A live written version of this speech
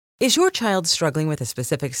Is your child struggling with a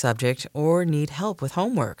specific subject or need help with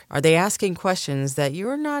homework? Are they asking questions that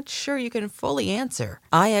you're not sure you can fully answer?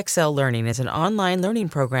 IXL Learning is an online learning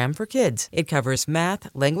program for kids. It covers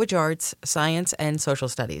math, language arts, science, and social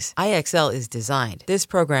studies. IXL is designed. This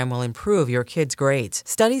program will improve your kids' grades.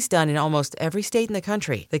 Studies done in almost every state in the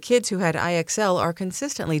country. The kids who had IXL are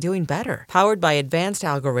consistently doing better. Powered by advanced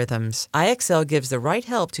algorithms, IXL gives the right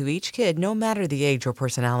help to each kid no matter the age or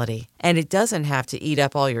personality. And it doesn't have to eat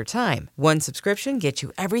up all your time. One subscription gets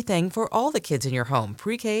you everything for all the kids in your home,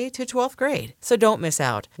 pre-K to 12th grade. So don't miss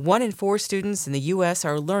out. 1 in 4 students in the U.S.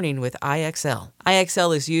 are learning with IXL.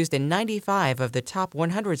 IXL is used in 95 of the top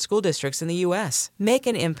 100 school districts in the U.S. Make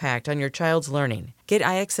an impact on your child's learning. Get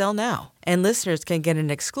IXL now. And listeners can get an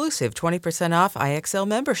exclusive 20% off IXL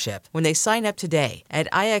membership when they sign up today at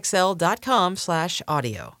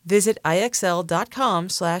IXL.com/audio. Visit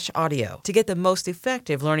IXL.com/audio to get the most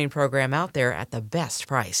effective learning program out there at the best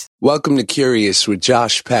price. Welcome to Curious with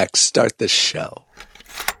Josh Peck. Start the show.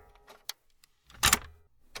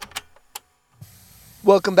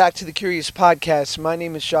 Welcome back to the Curious Podcast. My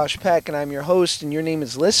name is Josh Peck, and I'm your host, and your name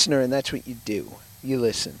is Listener, and that's what you do. You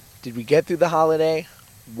listen. Did we get through the holiday?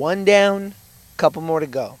 One down, couple more to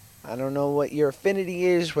go. I don't know what your affinity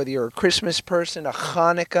is, whether you're a Christmas person, a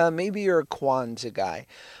Hanukkah, maybe you're a Kwanzaa guy.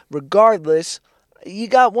 Regardless, you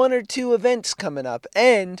got 1 or 2 events coming up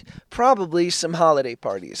and probably some holiday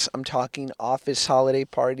parties. I'm talking office holiday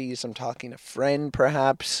parties. I'm talking a friend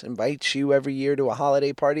perhaps invites you every year to a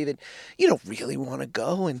holiday party that you don't really want to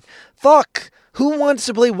go. And fuck, who wants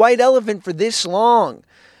to play White Elephant for this long?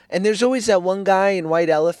 And there's always that one guy in White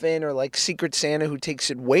Elephant or like Secret Santa who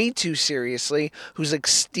takes it way too seriously, who's like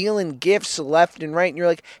stealing gifts left and right. And you're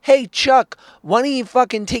like, hey, Chuck, why don't you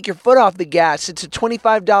fucking take your foot off the gas? It's a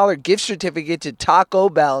 $25 gift certificate to Taco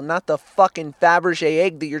Bell, not the fucking Fabergé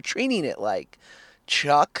egg that you're treating it like.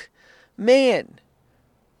 Chuck, man.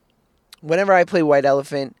 Whenever I play White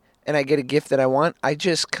Elephant and I get a gift that I want, I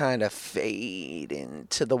just kind of fade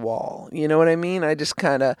into the wall. You know what I mean? I just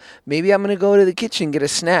kind of, maybe I'm going to go to the kitchen, get a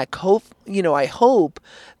snack. I hope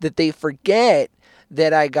that they forget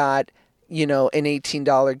that I got, an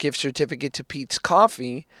 $18 gift certificate to Pete's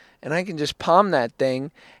Coffee, and I can just palm that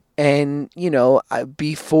thing and, I'd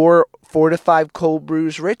be 4 to 5 cold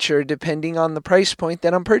brews richer depending on the price point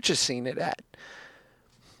that I'm purchasing it at.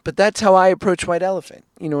 But that's how I approach White Elephant.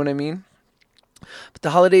 You know what I mean? But the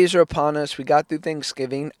holidays are upon us. We got through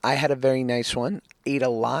Thanksgiving. I had a very nice one. Ate a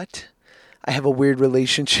lot. I have a weird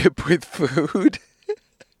relationship with food.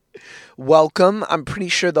 Welcome. I'm pretty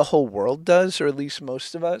sure the whole world does, or at least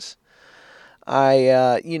most of us.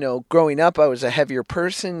 Growing up, I was a heavier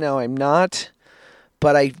person. Now I'm not.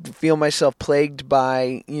 But I feel myself plagued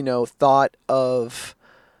by, thoughts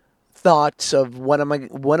of what am I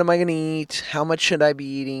going to eat? How much should I be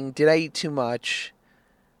eating? Did I eat too much?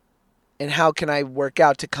 And how can I work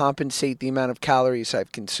out to compensate the amount of calories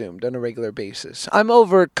I've consumed on a regular basis? I'm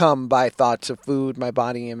overcome by thoughts of food, my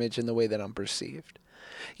body image, and the way that I'm perceived.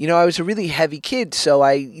 I was a really heavy kid, so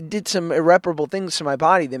I did some irreparable things to my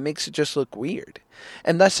body that makes it just look weird.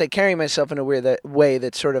 And thus I carry myself in a weird way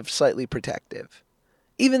that's sort of slightly protective.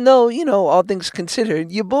 Even though, all things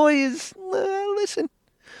considered, your boy is,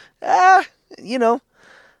 I'm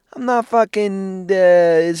not fucking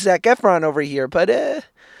Zac Efron over here, but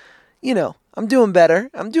I'm doing better.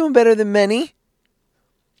 I'm doing better than many.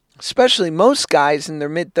 Especially most guys in their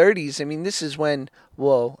mid-30s. I mean, this is when,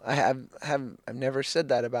 I've never said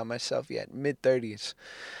that about myself yet. Mid-30s.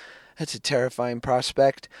 That's a terrifying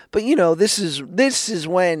prospect. But, this is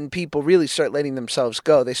when people really start letting themselves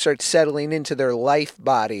go. They start settling into their life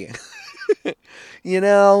body. The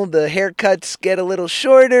haircuts get a little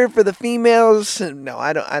shorter for the females. No,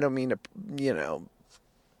 I don't mean to,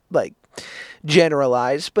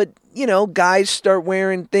 generalize, but guys start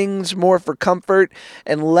wearing things more for comfort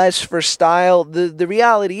and less for style. The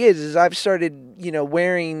reality is I've started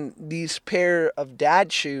wearing these pair of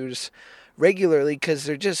dad shoes regularly because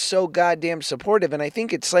they're just so goddamn supportive, and I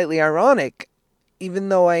think it's slightly ironic, even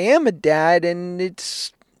though I am a dad, and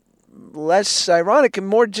it's less ironic and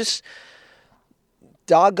more just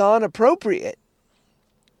doggone appropriate.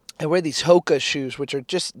 I wear these Hoka shoes, which are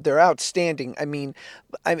they're outstanding. I mean,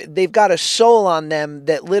 they've got a sole on them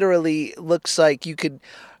that literally looks like you could,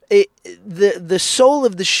 the sole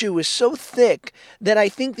of the shoe is so thick that I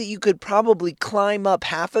think that you could probably climb up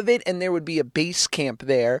half of it and there would be a base camp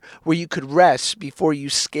there where you could rest before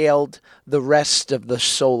you scaled the rest of the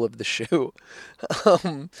sole of the shoe.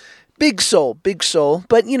 Big sole.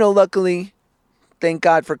 But, luckily, thank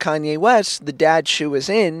God for Kanye West, the dad shoe is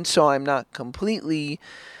in, so I'm not completely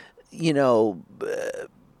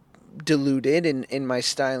diluted in my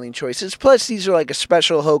styling choices. Plus, these are like a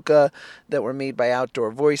special Hoka that were made by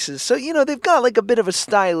Outdoor Voices. So, they've got like a bit of a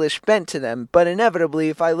stylish bent to them. But inevitably,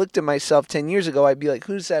 if I looked at myself 10 years ago, I'd be like,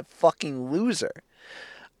 who's that fucking loser?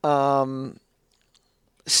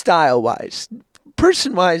 Style-wise.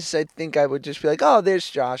 Person-wise, I think I would just be like, oh, there's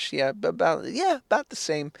Josh. Yeah, about the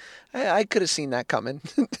same. I could have seen that coming.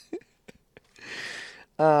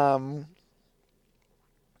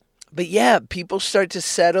 But yeah, people start to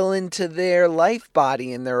settle into their life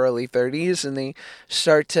body in their early 30s, and they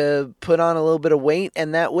start to put on a little bit of weight,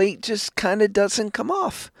 and that weight just kind of doesn't come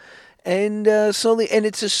off. And slowly, and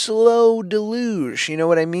it's a slow deluge, you know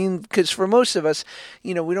what I mean? Because for most of us,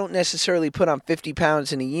 we don't necessarily put on 50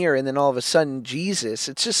 pounds in a year, and then all of a sudden, Jesus,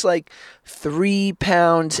 it's just like 3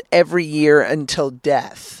 pounds every year until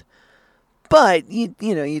death. But,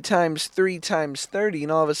 you times 3 times 30,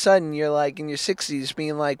 and all of a sudden you're like in your 60s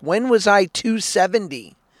being like, when was I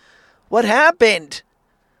 270? What happened?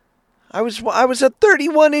 I was a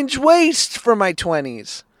 31-inch waist for my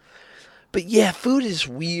 20s. But yeah, food is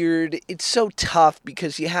weird. It's so tough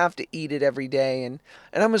because you have to eat it every day. And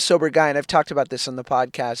I'm a sober guy, and I've talked about this on the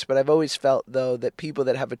podcast, but I've always felt, though, that people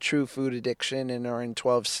that have a true food addiction and are in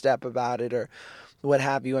 12-step about it or what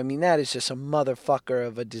have you, I mean, that is just a motherfucker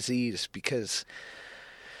of a disease because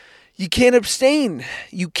you can't abstain.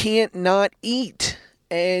 You can't not eat.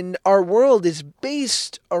 And our world is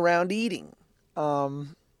based around eating.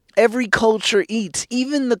 Every culture eats,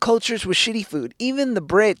 even the cultures with shitty food, even the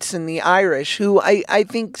Brits and the Irish, who I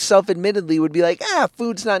think self-admittedly would be like,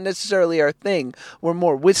 food's not necessarily our thing. We're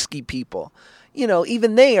more whiskey people.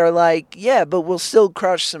 Even they are like, yeah, but we'll still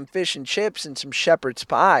crush some fish and chips and some shepherd's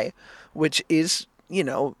pie, which is,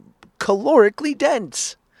 calorically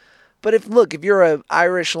dense. But if you're an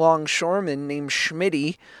Irish longshoreman named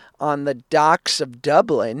Schmitty on the docks of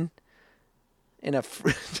Dublin, does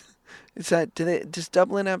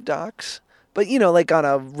Dublin have docks? But, like on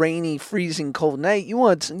a rainy, freezing cold night, you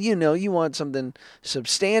want something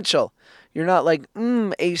substantial. You're not like,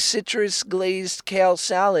 a citrus glazed kale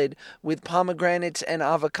salad with pomegranates and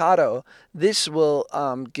avocado. This will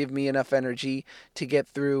give me enough energy to get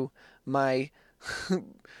through my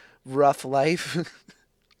rough life.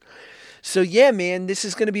 So yeah, man, this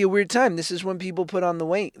is going to be a weird time. This is when people put on the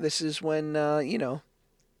weight. This is when,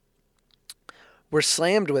 we're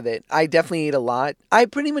slammed with it. I definitely eat a lot. I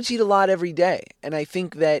pretty much eat a lot every day. And I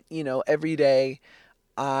think that, every day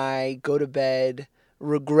I go to bed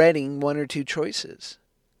regretting one or two choices.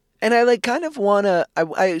 And I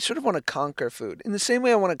I sort of want to conquer food in the same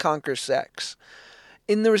way I want to conquer sex.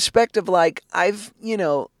 In the respect of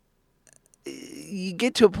you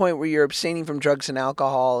get to a point where you're abstaining from drugs and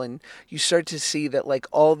alcohol, and you start to see that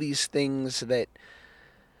all these things that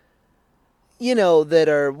that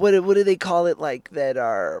are what do they call it, that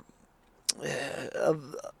are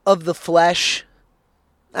of the flesh.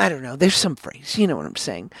 I don't know. There's some phrase, you know what I'm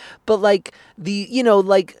saying. But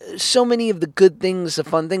so many of the good things, the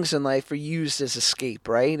fun things in life are used as escape,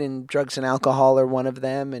 right? And drugs and alcohol are one of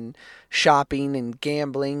them, and shopping and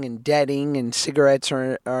gambling and debting and cigarettes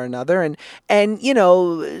are another.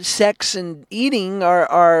 And sex and eating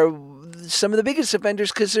are some of the biggest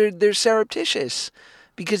offenders because they're surreptitious.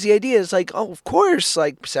 Because the idea is of course,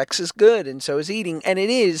 sex is good and so is eating. And it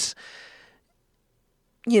is,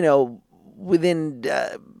 within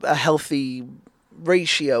a healthy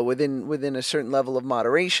ratio, within a certain level of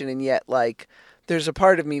moderation, and yet there's a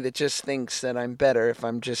part of me that just thinks that I'm better if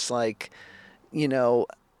I'm just have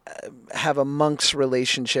a monk's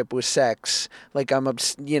relationship with sex,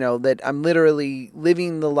 that I'm literally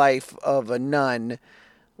living the life of a nun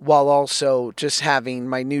while also just having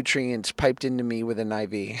my nutrients piped into me with an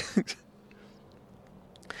IV.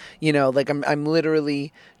 I'm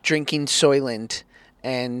literally drinking Soylent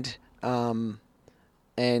and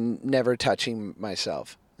never touching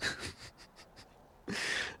myself.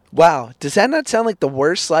 Wow, does that not sound like the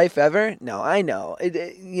worst life ever? No, I know.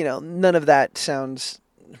 None of that sounds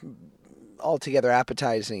altogether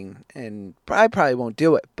appetizing, and I probably won't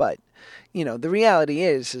do it. But the reality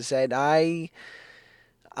is that I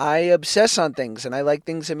obsess on things, and I like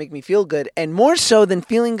things that make me feel good. And more so than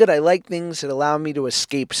feeling good, I like things that allow me to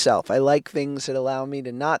escape self. I like things that allow me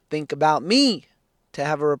to not think about me, to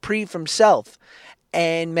have a reprieve from self.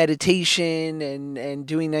 And meditation and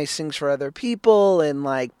doing nice things for other people and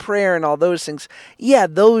prayer and all those things. Yeah,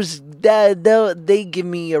 they give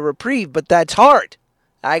me a reprieve, but that's hard.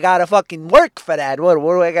 I gotta fucking work for that. What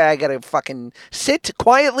do I got? I gotta fucking sit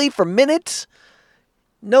quietly for minutes?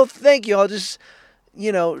 No, thank you. I'll just,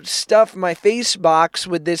 stuff my face box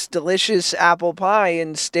with this delicious apple pie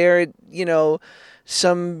and stare at,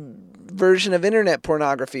 some version of internet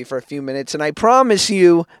pornography for a few minutes, and I promise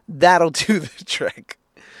you that'll do the trick.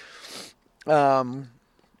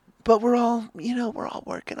 But we're all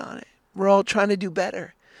working on it. We're all trying to do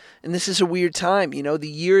better. And this is a weird time. The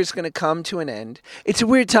year is going to come to an end. It's a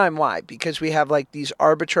weird time. Why? Because we have like these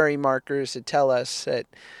arbitrary markers that tell us that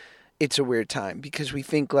it's a weird time, because we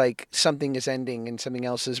think like something is ending and something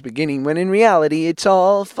else is beginning, when in reality it's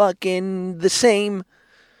all fucking the same.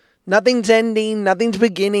 Nothing's ending, nothing's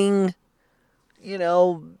beginning. I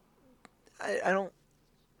don't,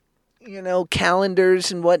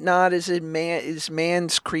 calendars and whatnot is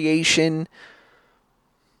man's creation.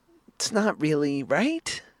 It's not really,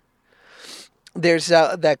 right? There's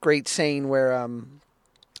that great saying where, or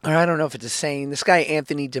I don't know if it's a saying, this guy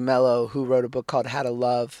Anthony DeMello, who wrote a book called How to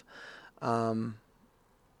Love,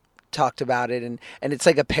 talked about it, and it's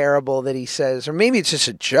like a parable that he says, or maybe it's just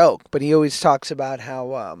a joke, but he always talks about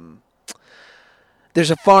how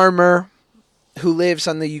there's a farmer who lives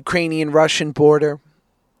on the Ukrainian-Russian border,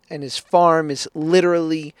 and his farm is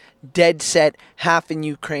literally dead set, half in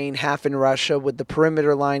Ukraine, half in Russia, with the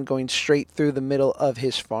perimeter line going straight through the middle of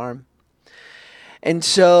his farm. And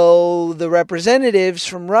so the representatives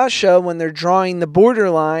from Russia, when they're drawing the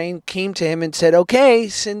borderline, came to him and said, okay,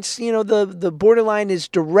 since, the borderline is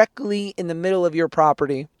directly in the middle of your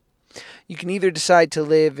property, you can either decide to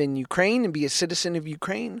live in Ukraine and be a citizen of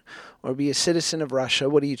Ukraine or be a citizen of Russia.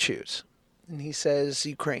 What do you choose? And he says,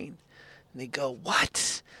 Ukraine. And they go,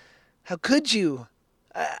 what? How could you?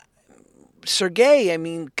 Sergei,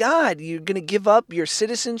 God, you're going to give up your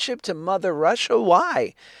citizenship to Mother Russia?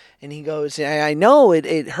 Why? And he goes, I know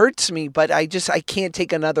it hurts me, but I can't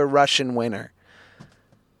take another Russian winner.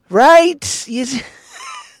 Right?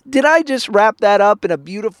 Did I just wrap that up in a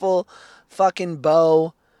beautiful fucking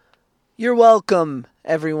bow? You're welcome,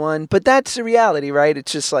 everyone. But that's the reality, right?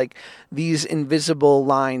 It's just like these invisible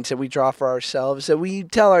lines that we draw for ourselves that we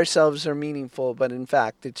tell ourselves are meaningful, but in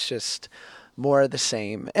fact, it's just more of the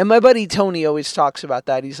same. And my buddy Tony always talks about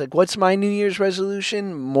that. He's like, what's my New Year's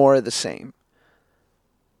resolution? More of the same.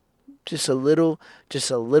 Just a little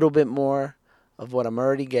bit more of what I'm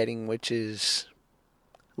already getting, which is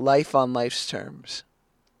life on life's terms.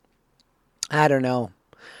 I don't know.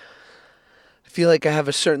 I feel like I have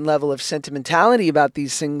a certain level of sentimentality about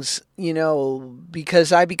these things,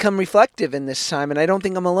 because I become reflective in this time, and I don't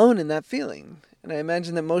think I'm alone in that feeling. And I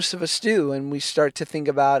imagine that most of us do, and we start to think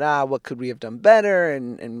about, what could we have done better,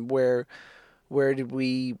 and where did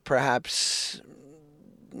we perhaps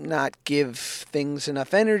not give things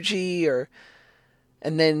enough energy,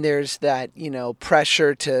 and then there's that,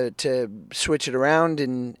 pressure to switch it around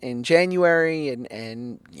in January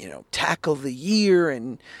and tackle the year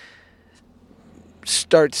and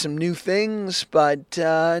start some new things, but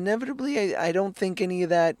inevitably I don't think any of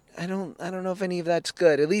that, I don't know if any of that's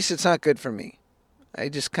good. At least it's not good for me. I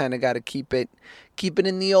just kind of got to keep it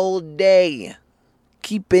in the old day.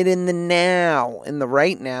 Keep it in the now, in the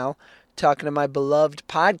right now. Talking to my beloved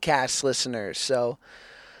podcast listeners. So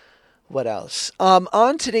what else?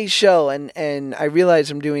 On today's show, and I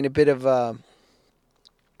realize I'm doing a bit of a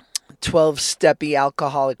 12-steppy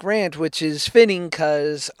alcoholic rant, which is fitting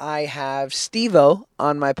because I have Steve-O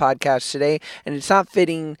on my podcast today, and it's not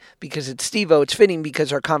fitting because it's Steve-O, it's fitting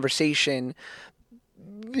because our conversation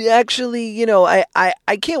actually,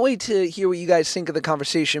 I can't wait to hear what you guys think of the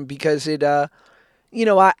conversation, because it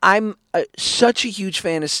I'm such a huge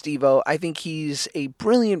fan of Steve-O. I think he's a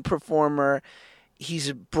brilliant performer.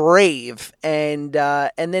 He's brave, and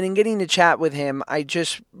then in getting to chat with him, I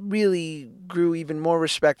just really grew even more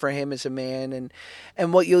respect for him as a man.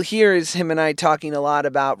 And what you'll hear is him and I talking a lot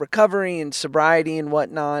about recovery and sobriety and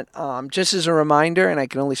whatnot. Just as a reminder, and I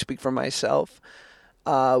can only speak for myself,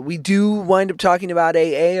 we do wind up talking about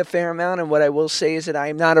AA a fair amount. And what I will say is that I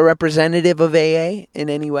am not a representative of AA in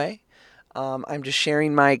any way. I'm just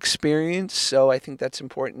sharing my experience, so I think that's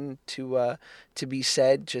important to be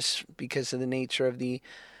said, just because of the nature of the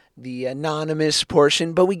anonymous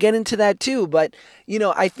portion. But we get into that too. But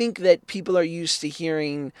I think that people are used to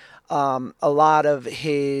hearing a lot of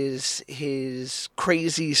his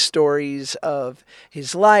crazy stories of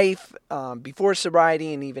his life before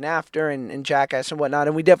sobriety and even after, and Jackass and whatnot.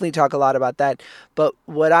 And we definitely talk a lot about that. But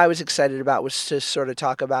what I was excited about was to sort of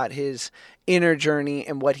talk about his inner journey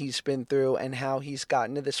and what he's been through and how he's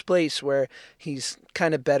gotten to this place where he's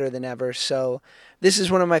kind of better than ever. So this is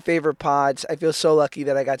one of my favorite pods. I feel so lucky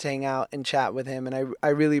that I got to hang out and chat with him, and I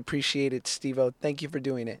really appreciate it, Steve-O. Thank you for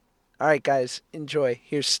doing it. All right, guys, enjoy.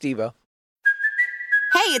 Here's Steve-O.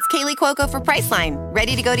 Hey, it's Kaylee Cuoco for Priceline.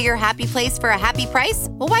 Ready to go to your happy place for a happy price?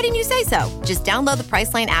 Well, why didn't you say so? Just download the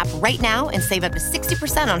Priceline app right now and save up to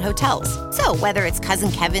 60% on hotels. So whether it's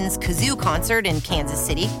Cousin Kevin's Kazoo Concert in Kansas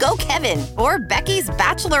City, go Kevin, or Becky's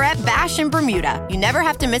Bachelorette Bash in Bermuda, you never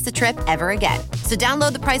have to miss a trip ever again. So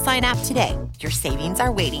download the Priceline app today. Your savings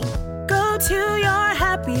are waiting. Go to your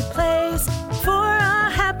happy place for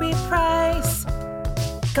a happy price.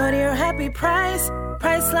 Go to your happy price,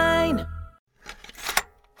 Priceline.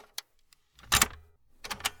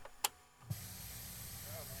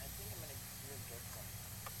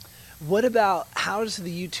 What about, how's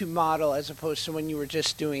the YouTube model as opposed to when you were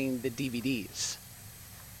just doing the DVDs?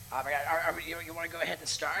 You want to go ahead and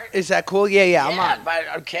start? Is that cool? Yeah, I'm on. But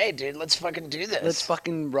okay, dude, let's fucking do this. Let's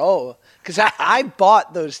fucking roll. Because I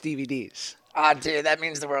bought those DVDs. Dude, that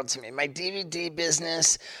means the world to me. My DVD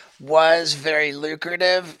business was very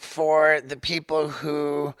lucrative for the people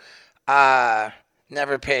who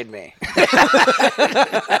never paid me.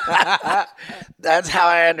 That's how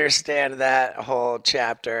I understand that whole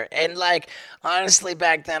chapter. And like, honestly,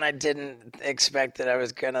 back then I didn't expect that I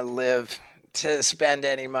was going to live to spend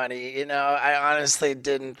any money. You know, I honestly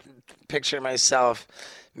didn't picture myself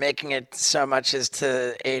making it so much as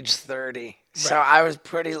to age 30. Right. So I was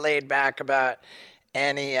pretty laid back about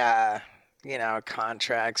any,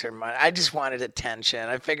 contracts or money. I just wanted attention.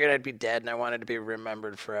 I figured I'd be dead and I wanted to be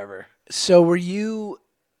remembered forever. So were you,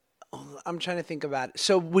 I'm trying to think about it.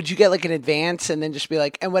 So would you get like an advance and then just be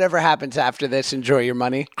like, and whatever happens after this, enjoy your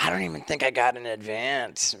money? I don't even think I got an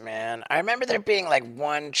advance, man. I remember there being like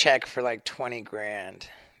one check for like 20 grand.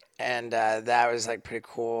 And that was like pretty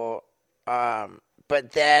cool.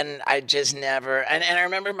 But then I just never, and I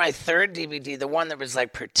remember my third DVD, the one that was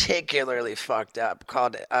like particularly fucked up,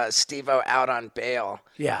 called Steve-O Out on Bail.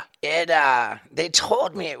 Yeah. They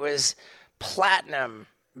told me it was platinum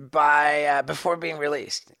by before being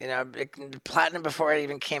released, platinum before it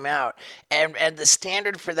even came out, and the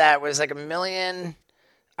standard for that was like $1 million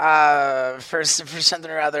for something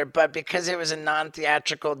or other, but because it was a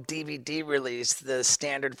non-theatrical DVD release, the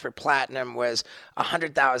standard for platinum was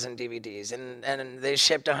 100,000 DVDs, and they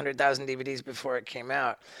shipped 100,000 DVDs before it came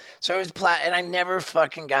out, so it was and I never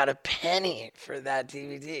fucking got a penny for that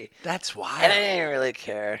DVD. That's wild. And I didn't really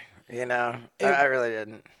care, I really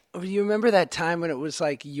didn't. You remember that time when it was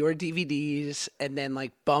like your DVDs and then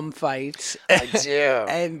like bum fights? I do.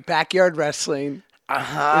 And backyard wrestling.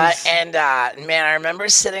 And man, I remember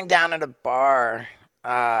sitting down at a bar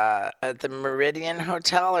at the Meridian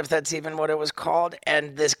Hotel, if that's even what it was called,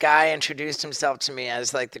 and this guy introduced himself to me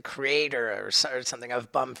as like the creator or something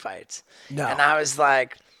of bum fights. No. And I was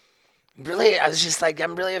like, I was just like,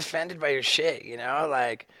 I'm really offended by your shit,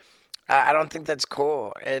 like, I don't think that's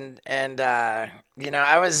cool. And I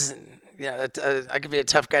was, I could be a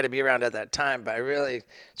tough guy to be around at that time, but I really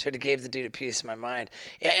sort of gave the dude a piece of my mind.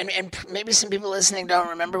 And maybe some people listening don't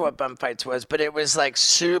remember what bum fights was, but it was like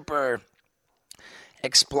super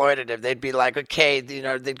exploitative. They'd be like, okay,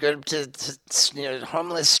 they'd go to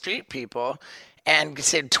homeless street people and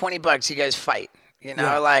say, $20, you guys fight.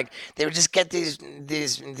 Like they would just get these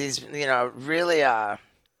really,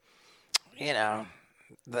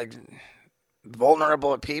 like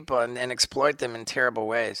vulnerable people and exploit them in terrible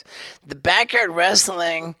ways. The backyard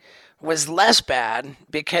wrestling was less bad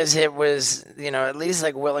because it was, at least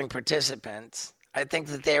like willing participants. I think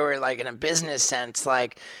that they were like in a business sense,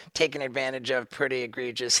 like taken advantage of pretty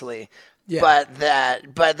egregiously. Yeah.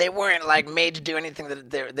 But they weren't like made to do anything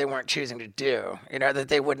that they weren't choosing to do, that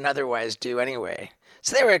they wouldn't otherwise do anyway.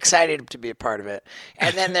 So they were excited to be a part of it.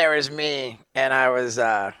 And then there was me, and I was,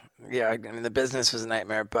 the business was a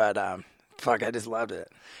nightmare, but fuck, I just loved it.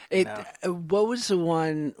 What was the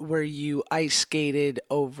one where you ice skated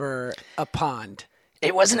over a pond?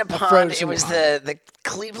 It wasn't a pond. It was the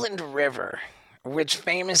Cleveland River, which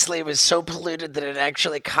famously was so polluted that it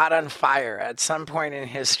actually caught on fire at some point in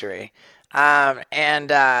history.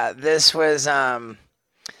 This was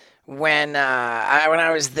when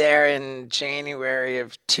I was there in January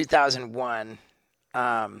of 2001.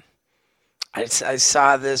 I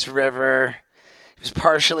saw this river. It was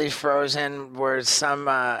partially frozen, where some,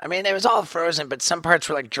 it was all frozen, but some parts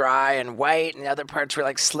were like dry and white, and the other parts were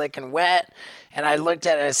like slick and wet. And I looked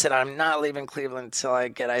at it and I said, I'm not leaving Cleveland until I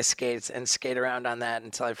get ice skates and skate around on that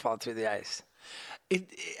until I fall through the ice.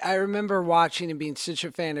 I remember watching and being such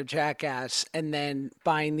a fan of Jackass, and then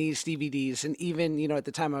buying these DVDs, and even, at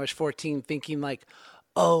the time I was 14, thinking like,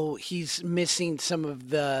 oh, he's missing some of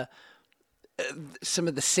the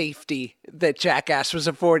safety that Jackass was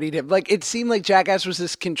affording him. Like, it seemed like Jackass was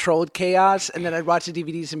this controlled chaos, and then I'd watch the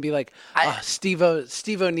DVDs and be like,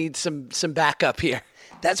 Steve-O needs some backup here.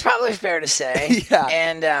 That's probably fair to say. Yeah.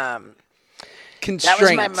 And that Constraints,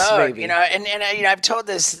 was my mode, maybe. you know. And I've told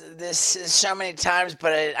this so many times,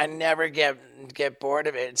 but I never get bored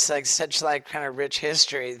of it. It's like such like kind of rich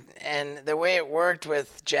history. And the way it worked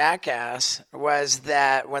with Jackass was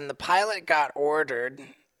that when the pilot got ordered,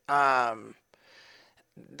 our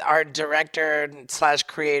director /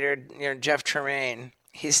 creator, Jeff Tremaine,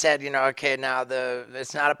 he said, okay, now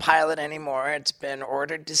it's not a pilot anymore. It's been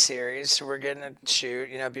ordered to series, so we're gonna shoot.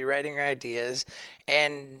 Be writing your ideas,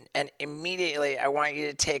 and immediately I want you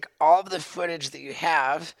to take all of the footage that you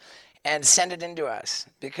have and send it into us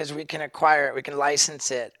because we can acquire it, we can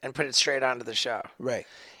license it, and put it straight onto the show. Right.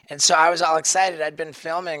 And so I was all excited. I'd been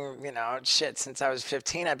filming, since I was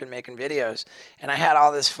 15. I'd been making videos, and I had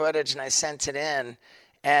all this footage, and I sent it in.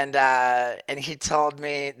 And he told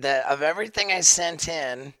me that of everything I sent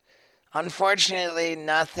in, unfortunately,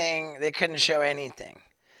 they couldn't show anything.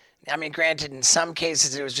 I mean, granted, in some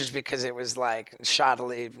cases it was just because it was like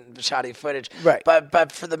shoddy footage. Right.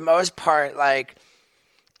 But for the most part, like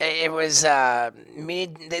it was me.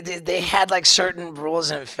 They had like certain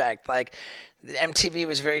rules in effect. Like MTV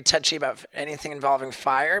was very touchy about anything involving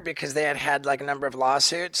fire because they had like a number of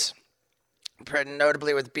lawsuits.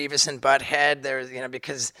 Notably with Beavis and Butthead, there was,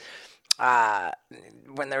 because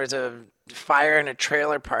when there was a fire in a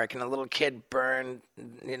trailer park and a little kid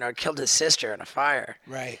killed his sister in a fire.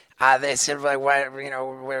 Right. They said, like, why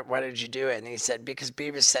did you do it? And he said, because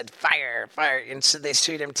Beavis said fire. And so they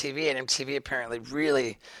sued MTV, and MTV apparently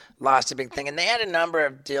really lost a big thing. And they had a number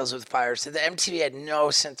of deals with fire, so the MTV had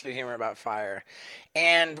no sense of humor about fire.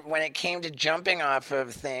 And when it came to jumping off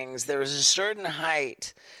of things, there was a certain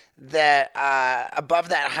height that above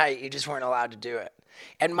that height you just weren't allowed to do it.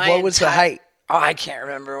 And what was the height? Oh, I can't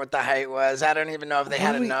remember what the height was. I don't even know if they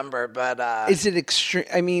had a number, but is it extreme?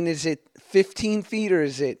 I mean, is it 15 feet or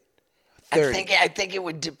is it 30? I think it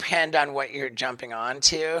would depend on what you're jumping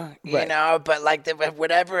onto, Right. But like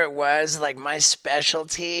whatever it was, like my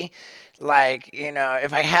specialty, like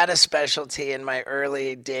if I had a specialty in my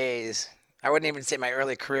early days. I wouldn't even say my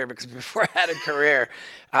early career because before I had a career,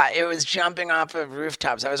 it was jumping off of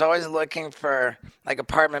rooftops. I was always looking for like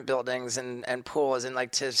apartment buildings and pools and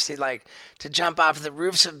like to jump off the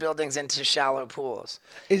roofs of buildings into shallow pools.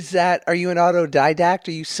 Are you an autodidact?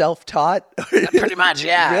 Are you self-taught? Pretty much,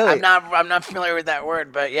 yeah. Really? I'm not familiar with that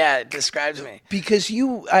word, but yeah, it describes me. Because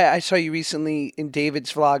I saw you recently in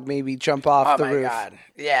David's vlog maybe jump off the roof. Oh my God,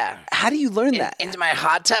 yeah. How do you learn that? Into my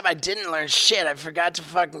hot tub? I didn't learn shit. I forgot to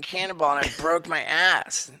fucking cannonball and I broke my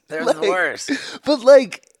ass. They're the worst. But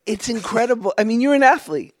like, it's incredible. I mean, you're an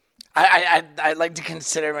athlete. I like to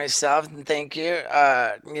consider myself, and thank you.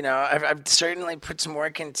 I've certainly put some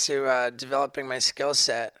work into developing my skill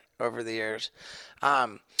set over the years.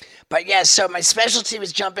 But yeah, so my specialty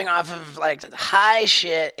was jumping off of like high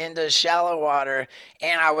shit into shallow water,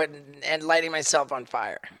 and lighting myself on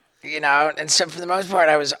fire. And so for the most part,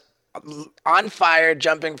 I was on fire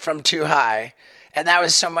jumping from too high. And that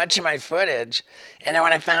was so much of my footage. And then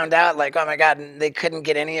when I found out, like, oh my God, they couldn't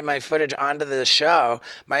get any of my footage onto the show,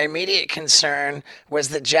 my immediate concern was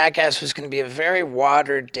that Jackass was going to be a very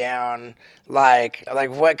watered down, like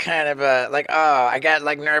what kind of I got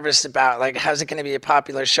like nervous about, like, how's it going to be a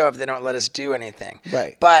popular show if they don't let us do anything?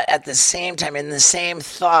 Right. But at the same time, in the same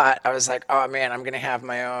thought, I was like, oh man, I'm going to have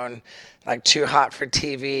my own, like, Too Hot for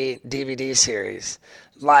TV DVD series.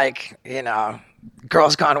 Like,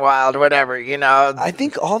 Girls Gone Wild, whatever, I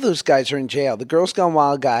think all those guys are in jail. The Girls Gone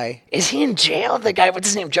Wild guy. Is he in jail? The guy, what's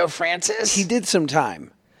his name, Joe Francis? He did some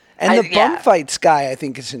time. And the bum fights guy, I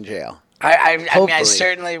think, is in jail. I mean, I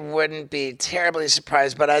certainly wouldn't be terribly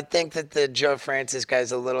surprised, but I think that the Joe Francis guy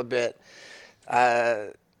is a little bit,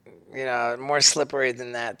 more slippery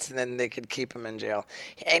than that. Then they could keep him in jail.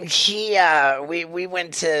 And we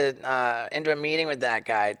went to into a meeting with that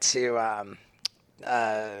guy to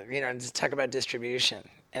talk about distribution.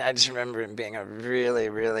 And I just remember him being a really,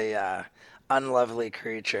 really unlovely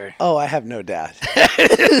creature. Oh, I have no doubt.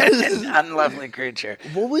 An unlovely creature.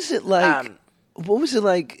 What was it like?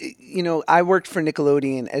 I worked for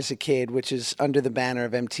Nickelodeon as a kid, which is under the banner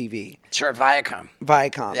of MTV. Sure,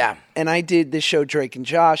 Viacom. Yeah. And I did this show, Drake and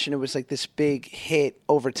Josh, and it was like this big hit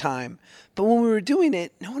over time. But when we were doing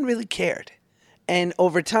it, no one really cared. And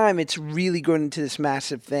over time, it's really grown into this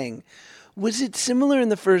massive thing. Was it similar in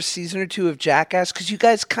the first season or two of Jackass? Because you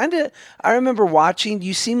guys I remember watching,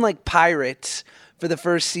 you seemed like pirates for the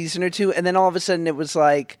first season or two, and then all of a sudden it was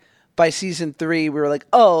like, by season 3, we were like,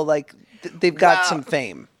 oh, like, they've got some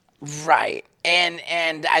fame. Right. And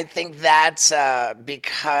I think that's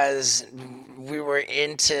because we were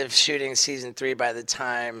into shooting season 3 by the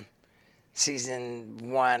time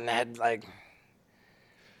season 1 had, like,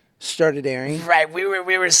 started airing? Right. We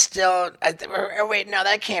were still. Wait, no,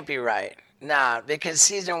 that can't be right. Nah, because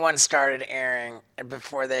season 1 started airing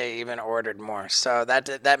before they even ordered more, so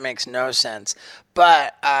that makes no sense.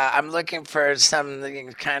 But I'm looking for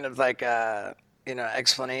something kind of like a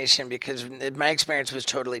explanation, because my experience was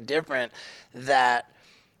totally different. That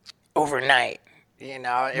overnight,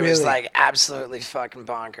 it was Really? like absolutely fucking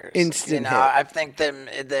bonkers. Instant hit. I think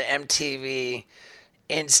the MTV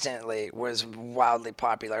instantly was wildly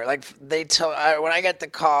popular. Like they told when I got the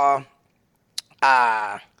call.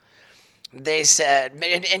 They said,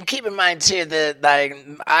 and keep in mind too that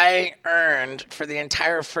I earned for the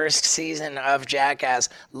entire first season of Jackass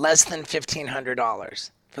less than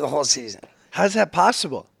 $1,500 for the whole season. How's that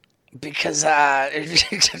possible? Because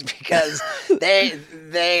because they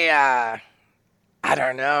I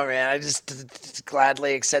don't know, man. I just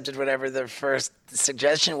gladly accepted whatever the first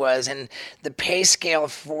suggestion was, and the pay scale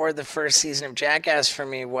for the first season of Jackass for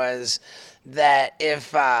me was that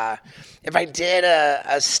if I did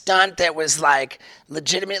a stunt that was like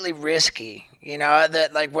legitimately risky,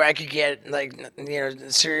 that like where I could get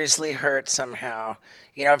seriously hurt somehow,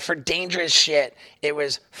 for dangerous shit, it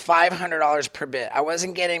was $500 per bit. I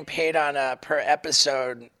wasn't getting paid on a per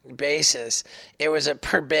episode basis. It was a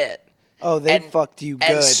per bit. Oh, they fucked you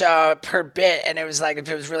good. And so per bit, and it was like if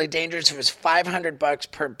it was really dangerous, it was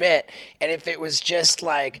 $500 per bit, and if it was just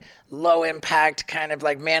like low impact, kind of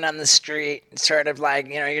like man on the street, sort of like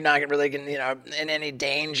you're not really in any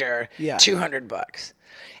danger, $200.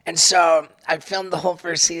 And so I filmed the whole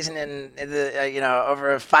first season in the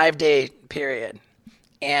over a 5-day period,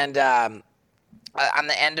 and on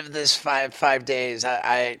the end of this five days,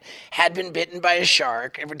 I had been bitten by a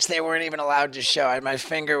shark, which they weren't even allowed to show. My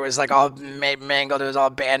finger was like all mangled. It was all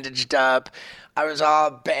bandaged up. I was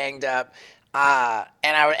all banged up. It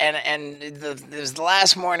was the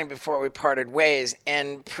last morning before we parted ways,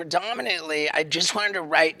 and predominantly I just wanted to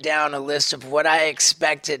write down a list of what I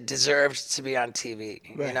expected deserved to be on TV.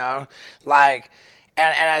 Right.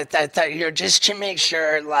 And I thought, just to make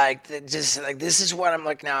sure, this is what I'm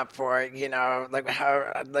looking out for,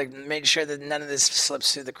 make sure that none of this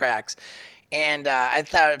slips through the cracks. And I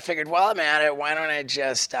figured, while I'm at it, why don't I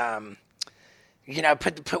just,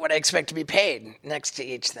 put what I expect to be paid next to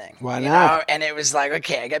each thing. Why not? And it was like,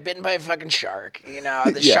 okay, I got bitten by a fucking shark.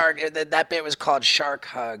 Shark, that bit was called Shark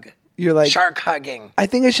Hug. You're like shark hugging. I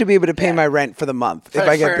think I should be able to pay my rent for the month if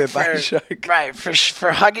I get bit by a shark. Right,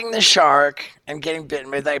 for hugging the shark and getting bitten,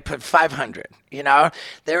 they put $500.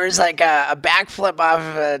 There was like a backflip off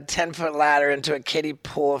of a 10-foot ladder into a kiddie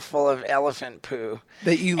pool full of elephant poo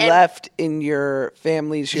that you left in your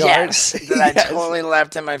family's yard. Yes, I totally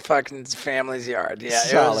left in my fucking family's yard. Yeah,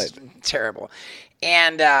 solid. It was terrible.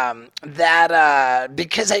 And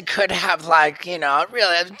because I could have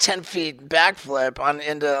really a 10 feet backflip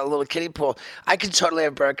into a little kiddie pool, I could totally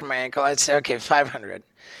have broken my ankle. I'd say, okay, $500.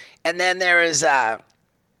 And then there was, I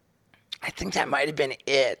think that might have been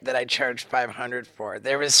it that I charged $500 for.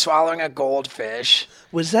 There was swallowing a goldfish.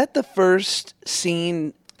 Was that the first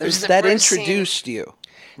scene that introduced you?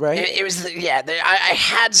 Right? It was, I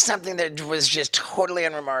had something that was just totally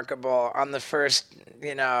unremarkable on the first,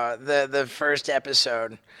 the first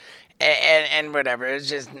episode, and whatever. It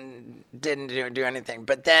just didn't do anything.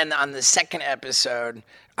 But then on the second episode,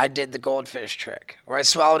 I did the goldfish trick, where I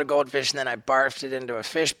swallowed a goldfish and then I barfed it into a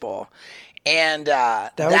fishbowl. And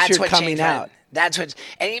that's what coming out. That's what,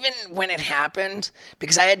 and even when it happened,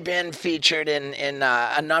 because I had been featured in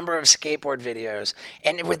a number of skateboard videos,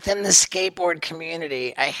 and within the skateboard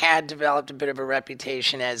community, I had developed a bit of a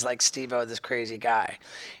reputation as like Steve-O, this crazy guy.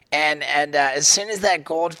 And as soon as that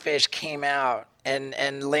goldfish came out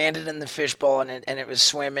and landed in the fishbowl and it was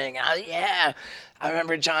swimming, I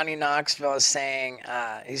remember Johnny Knoxville saying,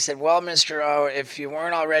 he said, well, Mr. O, if you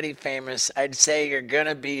weren't already famous, I'd say you're going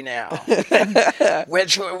to be now,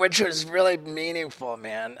 which was really meaningful,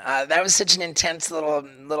 man. That was such an intense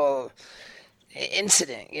little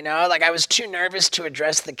incident, I was too nervous to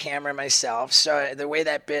address the camera myself. So the way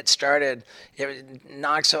that bit started,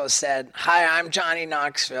 Knoxville said, hi, I'm Johnny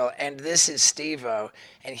Knoxville, and this is Steve-O,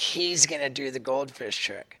 and he's going to do the goldfish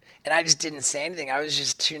trick. And I just didn't say anything. I was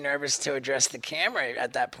just too nervous to address the camera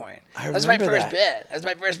at that point. That was my first bit. That was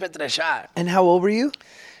my first bit that I shot. And how old were you?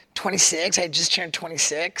 26. I just turned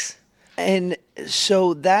 26. And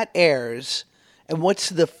so that airs. And what's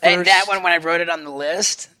the first? And that one, when I wrote it on the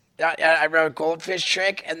list, I wrote goldfish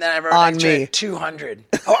trick, and then I wrote on me 200.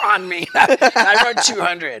 Oh, on me. I wrote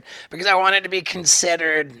 200 because I wanted to be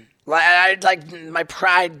considered Like my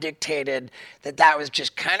pride dictated that was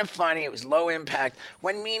just kind of funny. It was low impact.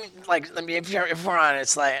 If we're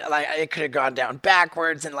honest, like it could have gone down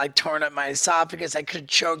backwards and like torn up my esophagus. I could have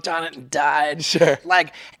choked on it and died. Sure.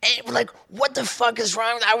 Like what the fuck is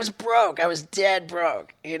wrong with? I was broke. I was dead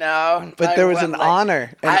broke. You know. But there was an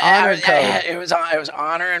honor code. It was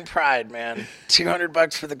honor and pride, man.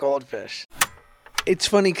 $200 for the goldfish. It's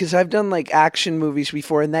funny because I've done like action movies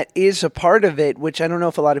before, and that is a part of it, which I don't know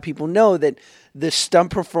if a lot of people know, that the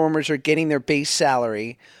stunt performers are getting their base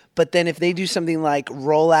salary. But then if they do something like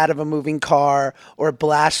roll out of a moving car or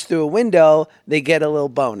blast through a window, they get a little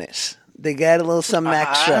bonus. They get a little something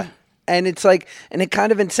extra. And it's like, and it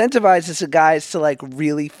kind of incentivizes the guys to like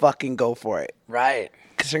really fucking go for it. Right.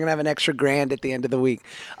 Because they're going to have an extra $1,000 at the end of the week.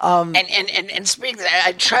 And speaking of that,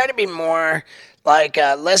 I try to be more like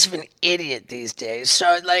less of an idiot these days.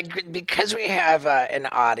 So like because we have an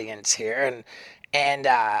audience here, and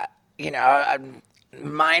I'm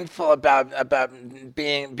mindful about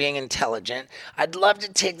being intelligent. I'd love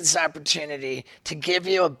to take this opportunity to give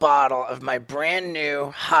you a bottle of my brand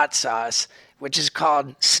new hot sauce, which is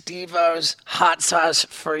called Steve-O's Hot Sauce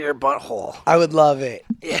for Your Butthole. I would love it.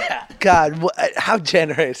 Yeah. God, how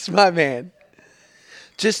generous, my man.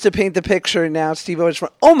 Just to paint the picture now, Steve-O is from...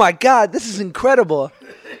 Oh, my God, this is incredible.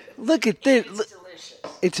 Look at this.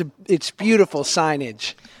 It's delicious. It's beautiful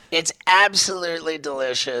signage. It's absolutely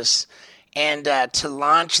delicious. And to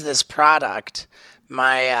launch this product,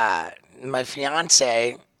 my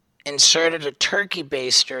fiance inserted a turkey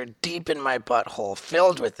baster deep in my butthole,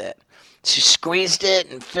 filled with it. She squeezed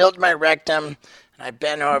it and filled my rectum, and I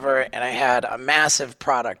bent over, and I had a massive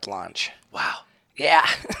product launch. Wow. Yeah.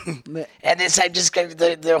 And I just got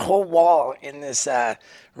the whole wall in this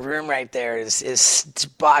room right there is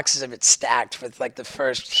boxes of it stacked with like the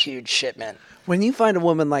first huge shipment. When you find a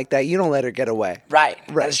woman like that, you don't let her get away. Right.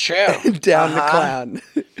 That's true. Down the clown.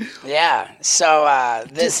 Yeah. So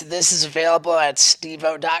this is available at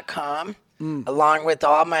steve-o.com along with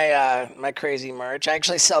all my my crazy merch. I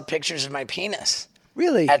actually sell pictures of my penis.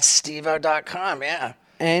 Really? At steve-o.com, yeah.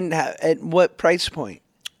 And at what price point?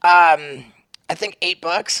 I think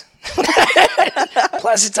 $8.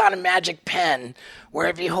 Plus, it's on a magic pen, where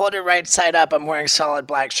if you hold it right side up, I'm wearing solid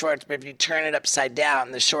black shorts, but if you turn it upside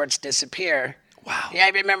down, the shorts disappear. Wow. Yeah, I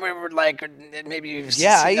remember, like, maybe you've seen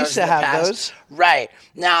I those used to in the have past. those. Right.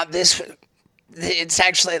 Now, it's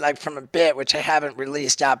actually, like, from a bit, which I haven't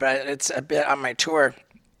released out, but it's a bit on my tour.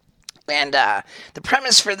 And the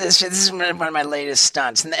premise for this is one of my latest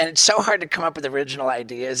stunts. And it's so hard to come up with original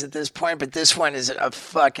ideas at this point, but this one is a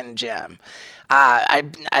fucking gem. I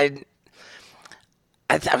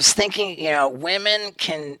was thinking, women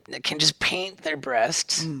can just paint their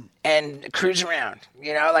breasts and cruise around.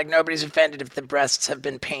 Like nobody's offended if the breasts have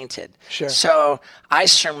been painted. Sure. So I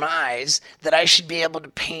surmise that I should be able to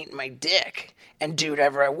paint my dick and do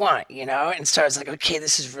whatever I want, And so I was like, okay,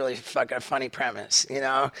 this is really fucking a funny premise, And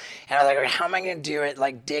I was like, how am I going to do it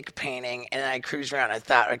like dick painting? And I cruised around. I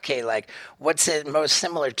thought, okay, like what's it most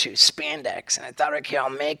similar to? Spandex. And I thought, okay, I'll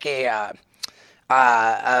make a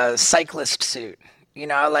cyclist suit,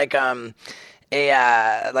 like a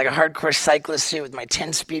hardcore cyclist suit with my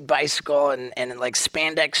 10-speed bicycle and like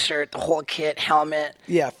spandex shirt, the whole kit, helmet.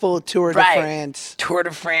 Yeah, full Tour de France. Tour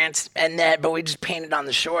de France, but we just painted on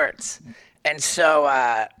the shorts. And so,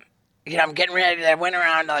 I'm getting ready. I went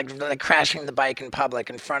around like crashing the bike in public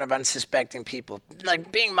in front of unsuspecting people,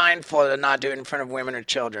 like being mindful to not do it in front of women or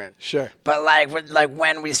children. Sure. But like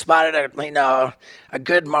when we spotted a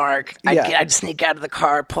good mark, I'd sneak out of the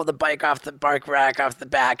car, pull the bike off the bike rack off the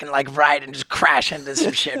back, and like ride and just crash into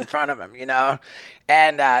some shit in front of them,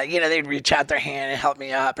 And they'd reach out their hand and help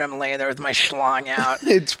me up, and I'm laying there with my schlong out.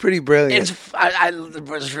 It's pretty brilliant.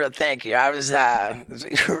 Thank you. I was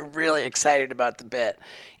really excited about the bit.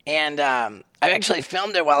 And I actually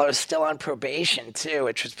filmed it while I was still on probation too,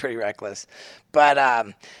 which was pretty reckless.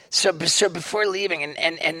 But so before leaving,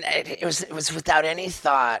 and it was without any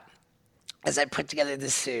thought. As I put together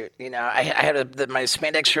this suit, I had my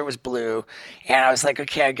spandex shirt was blue, and I was like,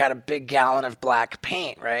 okay, I got a big gallon of black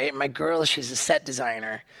paint, right? My girl, she's a set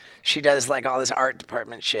designer. She does like all this art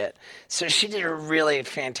department shit. So she did a really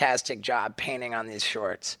fantastic job painting on these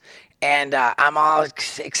shorts. And I'm all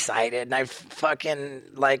excited, and I fucking,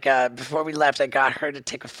 before we left, I got her to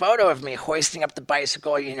take a photo of me hoisting up the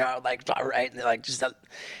bicycle, all right, and I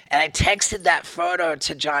texted that photo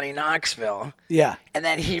to Johnny Knoxville. Yeah. And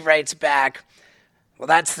then he writes back, well,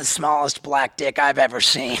 that's the smallest black dick I've ever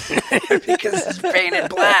seen, because it's painted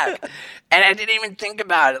black. And I didn't even think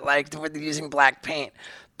about it, with using black paint.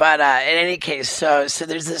 But in any case, so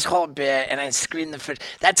there's this whole bit, and I screen the footage.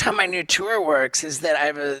 That's how my new tour works. Is that I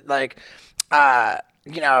have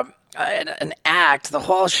an act. The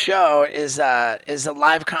whole show is a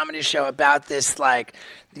live comedy show about this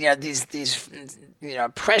these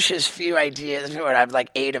precious few ideas. I have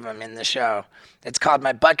 8 of them in the show. It's called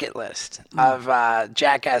my bucket list of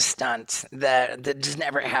jackass stunts that just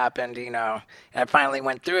never happened, And I finally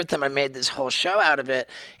went through with them. I made this whole show out of it.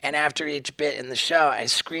 And after each bit in the show, I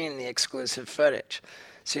screen the exclusive footage.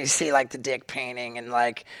 So you see the dick painting and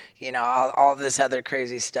all this other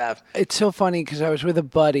crazy stuff. It's so funny because I was with a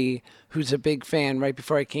buddy who's a big fan right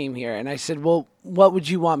before I came here. And I said, well, what would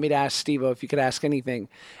you want me to ask Steve-O if you could ask anything?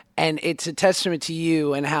 And it's a testament to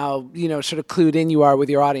you and how, sort of clued in you are with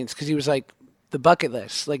your audience. Because he was like, the bucket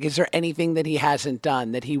list. Is there anything that he hasn't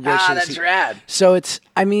done that he wishes? That's rad. So it's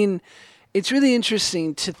really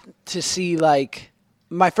interesting to see,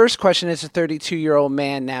 my first question is a 32-year-old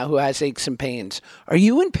man now who has aches and pains. Are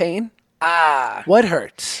you in pain? What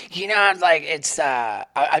hurts? It's,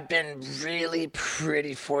 I've been really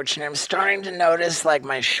pretty fortunate. I'm starting to notice,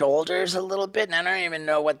 my shoulders a little bit, and I don't even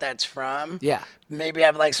know what that's from. Yeah. Maybe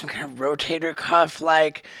I have, some kind of rotator cuff,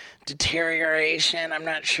 deterioration. I'm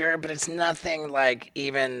not sure, but it's nothing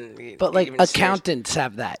even. But even accountants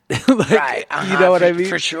have that, right? You know what I mean?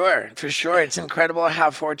 For sure. It's incredible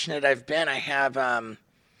how fortunate I've been. I have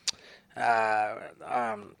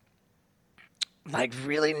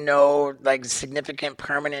really no significant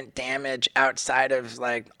permanent damage outside of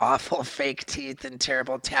awful fake teeth and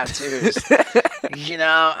terrible tattoos. There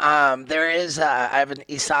is I have an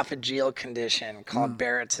esophageal condition called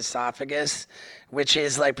Barrett's esophagus, which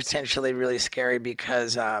is potentially really scary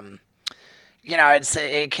because I'd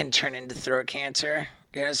say it can turn into throat cancer.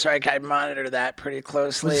 So I monitor that pretty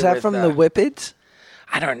closely. Was that from the Whippets?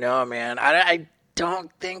 I don't know, man. I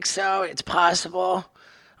don't think so. It's possible.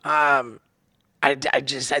 I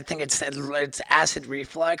think it's acid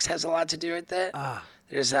reflux has a lot to do with it.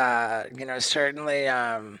 There's certainly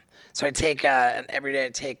so I take every day I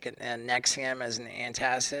take a Nexium as an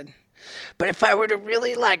antacid. But if I were to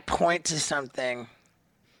really point to something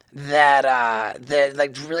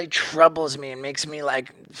that really troubles me and makes me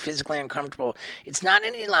physically uncomfortable, it's not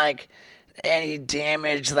any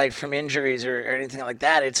damage from injuries or anything like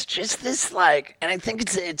that. It's just this and I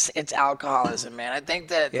think it's alcoholism, man. I think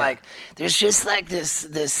that there's just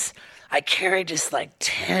this I carry just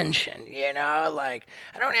tension, I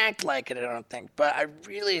don't act like it, I don't think, but I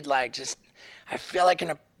really I feel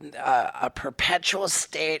in a perpetual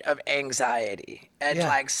state of anxiety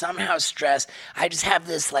and somehow stress. I just have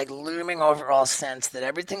this looming overall sense that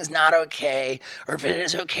everything's not okay, or if it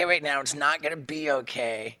is okay right now, it's not going to be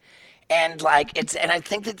okay. And and I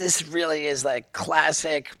think that this really is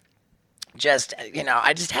classic,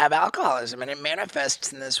 I just have alcoholism and it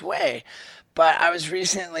manifests in this way. But I was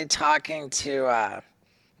recently describing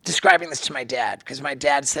this to my dad, because my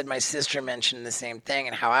dad said my sister mentioned the same thing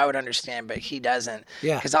and how I would understand, but he doesn't.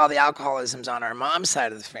 Yeah. Because all the alcoholism's on our mom's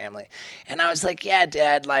side of the family. And I was like, yeah,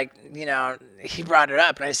 Dad, he brought it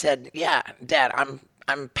up. And I said, yeah, Dad, I'm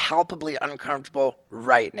palpably uncomfortable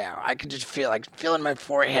right now. I could just feel in my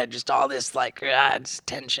forehead just all this just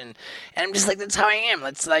tension, and I'm just that's how I am.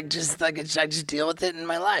 Let's I just deal with it in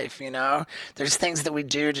my life. There's things that we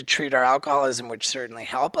do to treat our alcoholism which certainly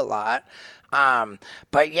help a lot.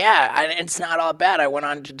 But yeah, it's not all bad. I went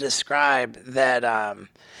on to describe that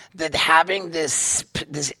that having this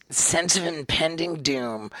sense of impending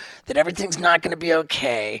doom, that everything's not going to be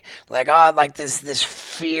okay, this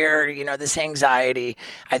fear, this anxiety,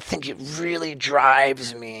 I think it really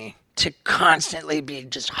drives me to constantly be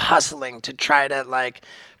just hustling to try to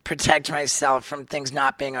protect myself from things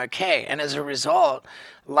not being okay. And as a result,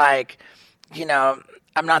 I'm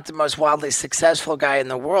not the most wildly successful guy in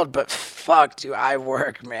the world, but fuck, do I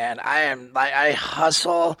work, man. I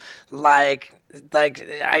hustle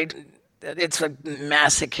it's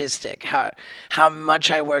masochistic how much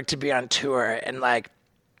I work to be on tour and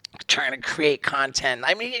trying to create content.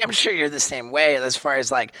 I mean, I'm sure you're the same way as far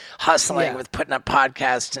as hustling with putting up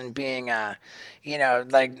podcasts and being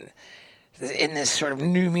in this sort of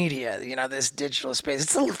new media, this digital space.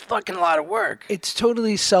 It's a fucking lot of work. It's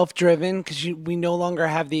totally self-driven because we no longer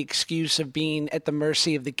have the excuse of being at the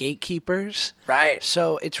mercy of the gatekeepers. Right.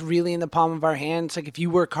 So it's really in the palm of our hands. If you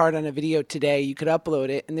work hard on a video today, you could upload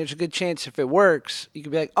it, and there's a good chance if it works, you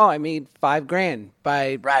could be like, oh, I made $5,000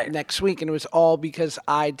 by next week. And it was all because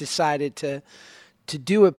I decided to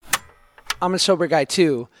do it. I'm a sober guy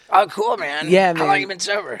too. Oh, cool, man. Yeah, How man. long you been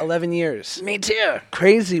sober? 11 years. Me too.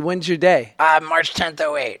 Crazy. When's your day? March 10th,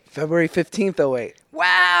 08. February 15th, 08.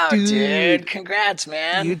 Wow, Dude. dude. Congrats,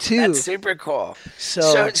 man. You too. That's super cool.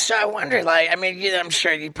 So I wonder, like, I mean, I'm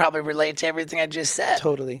sure you probably relate to everything I just said.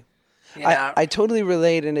 Totally. You know? I totally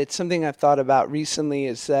relate, and it's something I've thought about recently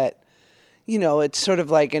is that, you know, it's sort of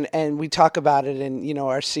like, and we talk about it in, you know,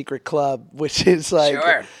 our secret club, which is like,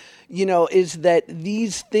 Sure. you know, is that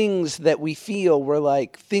these things that we feel were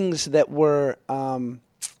like things that were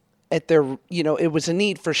at their, you know, it was a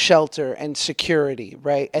need for shelter and security,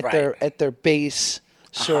 right? At their base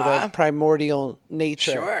sort of primordial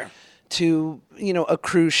nature. Sure. To, you know,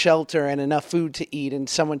 accrue shelter and enough food to eat and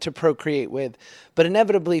someone to procreate with. But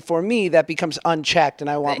inevitably for me, that becomes unchecked and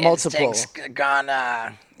I want The multiple. instincts gone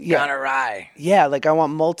awry. Yeah, like I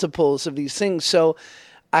want multiples of these things. So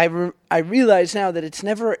I realize now that it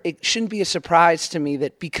shouldn't be a surprise to me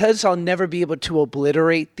that because I'll never be able to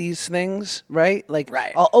obliterate these things, right? Like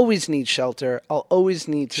Right. I'll always need shelter. I'll always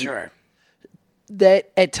need to. Sure.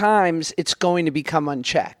 That at times it's going to become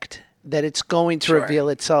unchecked. That it's going to reveal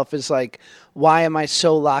itself as like, why am I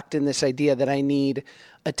so locked in this idea that I need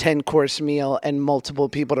a 10-course meal and multiple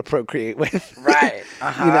people to procreate with? Right.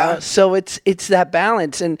 You know, so it's that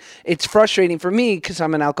balance, and it's frustrating for me because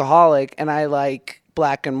I'm an alcoholic and I like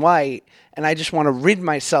black and white, and I just want to rid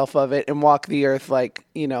myself of it and walk the earth like,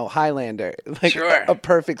 you know, Highlander, like Sure. a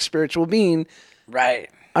perfect spiritual being. Right.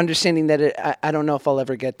 Understanding that I don't know if I'll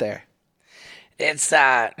ever get there.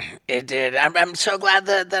 It did. I'm so glad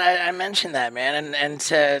that I mentioned that, man, and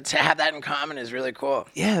to have that in common is really cool.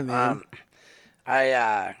 Yeah, man.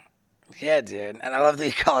 Yeah, dude, and I love that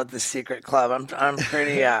you call it the secret club. I'm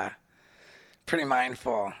pretty pretty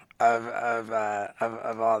mindful of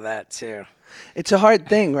all that too. It's a hard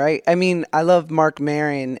thing, right? I mean, I love Mark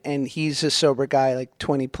Maron, and he's a sober guy, like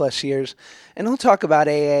 20 plus years, and he'll talk about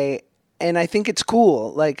AA. And I think it's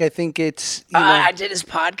cool. Like, I think it's, you know. I did his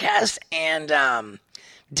podcast and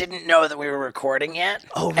didn't know that we were recording yet.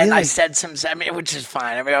 Oh, really? And I said which is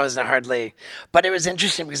fine. I mean, I wasn't hardly, but it was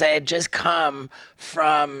interesting because I had just come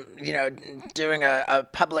from, you know, doing a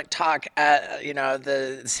public talk at, you know,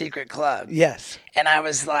 the Secret Club. Yes. And I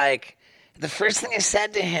was like, the first thing I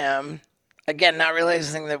said to him, again, not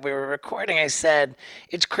realizing that we were recording, I said,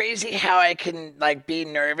 it's crazy how I can, like, be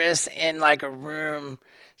nervous in, like, a room,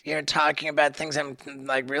 you know, talking about things I'm,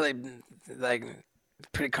 like, really, like,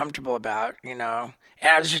 pretty comfortable about, you know. And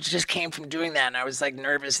I just came from doing that, and I was, like,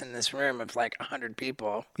 nervous in this room of, like, 100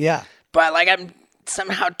 people. Yeah. But, like, I'm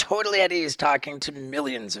somehow totally at ease talking to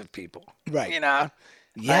millions of people. Right. You know?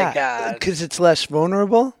 Yeah. Because it's less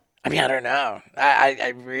vulnerable? I mean, I don't know.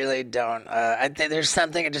 I really don't. I think there's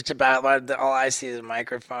something just about all I see is a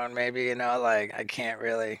microphone, maybe, you know, like I can't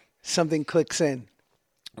really. Something clicks in.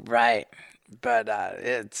 Right. But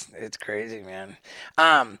it's crazy, man.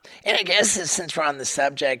 And I guess since we're on the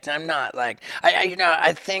subject, I'm not like,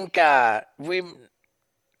 I think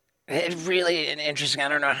it's really interesting. I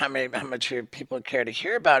don't know how much people care to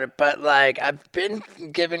hear about it, but like I've been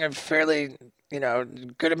giving a fairly, you know,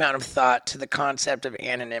 good amount of thought to the concept of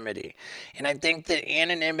anonymity. And I think that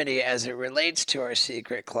anonymity as it relates to our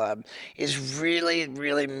secret club is really,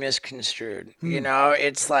 really misconstrued. You know,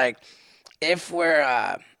 it's like if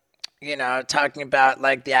we're, you know, talking about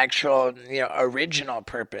like the actual, you know, original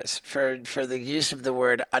purpose for the use of the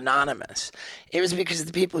word anonymous. It was because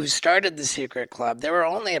the people who started the secret club, there were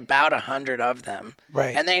only about 100 of them.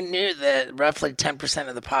 Right. And they knew that roughly 10%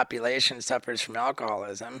 of the population suffers from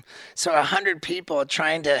alcoholism. So 100 people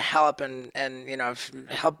trying to help and you know,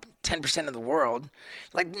 help 10% of the world,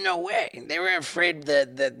 like no way. They were afraid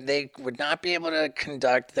that they would not be able to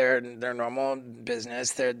conduct their normal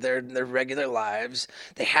business, their regular lives.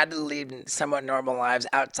 They had to lead somewhat normal lives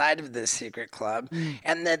outside of this secret club,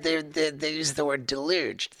 and that they use the word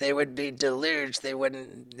deluged. They would be deluged.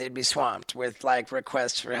 They'd be swamped with like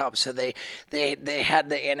requests for help. So they had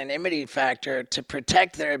the anonymity factor to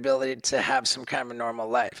protect their ability to have some kind of a normal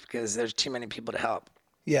life because there's too many people to help.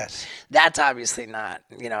 Yes. That's obviously not,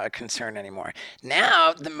 you know, a concern anymore.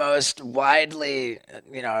 Now, the most widely,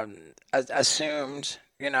 you know, assumed,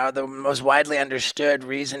 you know, the most widely understood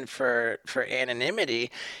reason for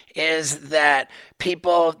anonymity is that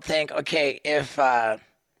people think, okay, if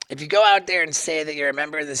you go out there and say that you're a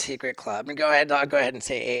member of the secret club, and I'll go ahead and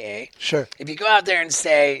say AA. Sure. If you go out there and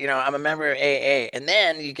say, you know, I'm a member of AA, and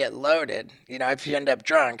then you get loaded, you know, if you end up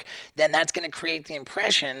drunk, then that's going to create the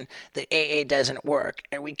impression that AA doesn't work.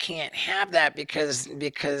 And we can't have that because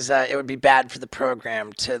it would be bad for the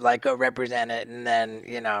program to, like, go represent it and then,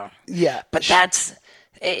 you know. Yeah. But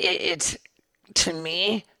it's, to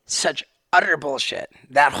me, such utter bullshit.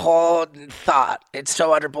 That whole thought, it's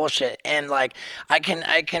so utter bullshit. And like, I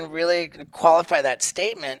can really qualify that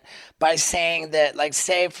statement by saying that, like,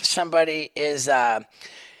 say if somebody is,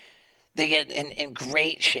 they get in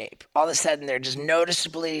great shape. All of a sudden, they're just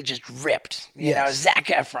noticeably just ripped. You know, Zac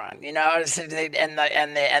Efron. You know, so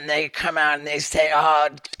and they come out and they say, "Oh,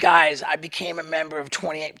 guys, I became a member of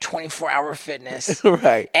 24-hour fitness."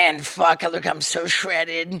 Right. And fuck, look, I'm so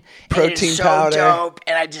shredded. Protein and it's so powder. dope,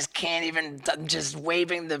 and I just can't even. I'm just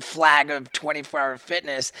waving the flag of 24-hour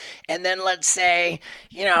fitness. And then let's say,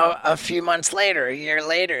 you know, a few months later, a year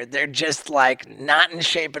later, they're just like not in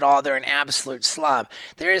shape at all. They're an absolute slob.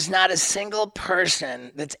 There is not a single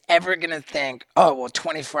person that's ever going to think, oh, well,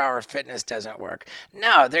 24-hour fitness doesn't work.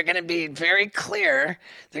 No, they're going to be very clear.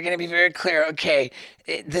 They're going to be very clear, okay,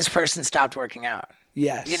 this person stopped working out.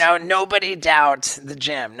 Yes. You know, nobody doubts the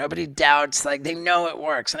gym. Nobody doubts, like, they know it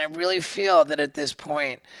works. And I really feel that at this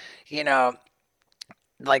point, you know,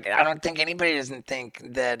 like, I don't think anybody doesn't think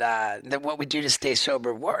that that what we do to stay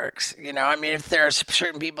sober works. You know, I mean, if there are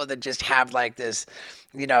certain people that just have like this,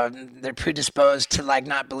 you know, they're predisposed to like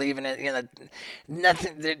not believe in it. You know,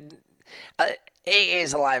 nothing. AA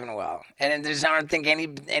is alive and well, and I don't think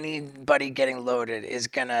anybody getting loaded is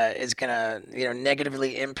gonna you know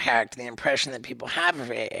negatively impact the impression that people have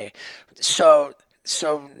of AA.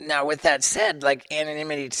 So now with that said, like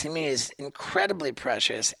anonymity to me is incredibly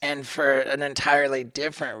precious and for an entirely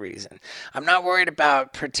different reason. I'm not worried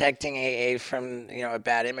about protecting AA from, you know, a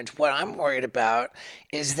bad image. What I'm worried about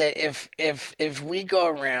is that if we go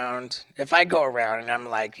around, if I go around and I'm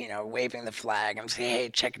like, you know, waving the flag, I'm saying, hey,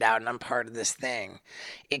 check it out, and I'm part of this thing,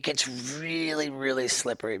 it gets really, really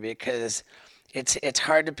slippery because it's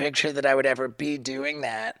hard to picture that I would ever be doing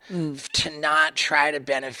that to not try to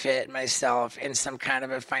benefit myself in some kind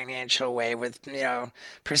of a financial way with, you know,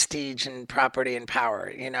 prestige and property and power,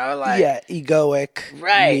 you know, like egoic,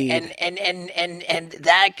 right. need. And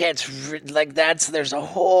that gets like there's a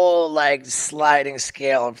whole like sliding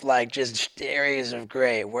scale of like just areas of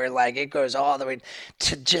gray where like it goes all the way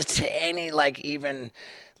to any like even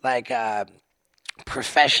like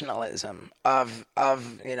professionalism of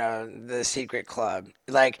you know the secret club.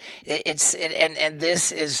 Like and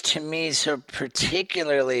this is to me so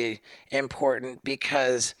particularly important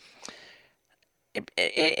because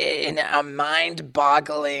in a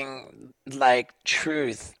mind-boggling like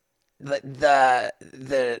truth, the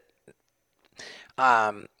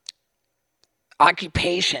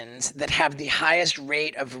occupations that have the highest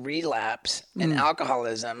rate of relapse in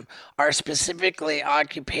alcoholism are specifically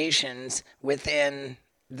occupations within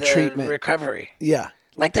the treatment recovery. Yeah.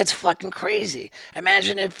 Like, that's fucking crazy.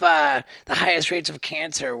 Imagine if the highest rates of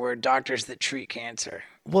cancer were doctors that treat cancer.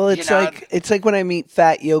 Well, it's like when I meet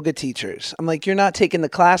fat yoga teachers. I'm like, you're not taking the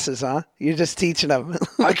classes, huh? You're just teaching them.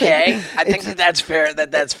 Okay, I think that's fair.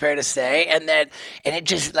 That's fair to say, and it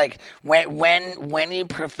just like when you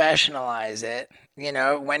professionalize it, you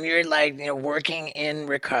know, when you're like, you know, working in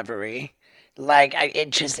recovery. Like I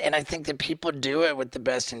think that people do it with the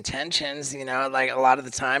best intentions, you know, like a lot of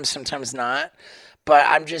the time, sometimes not. But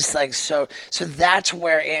I'm just like, so that's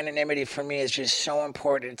where anonymity for me is just so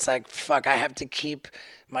important. It's like, fuck, I have to keep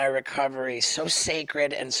my recovery so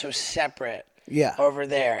sacred and so separate over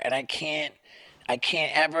there. And I can't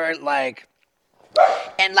ever like,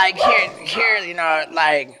 and like here, you know,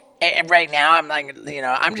 like, and right now I'm like, you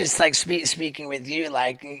know, I'm just like speaking with you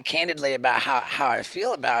like candidly about how I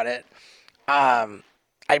feel about it.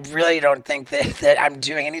 I really don't think that I'm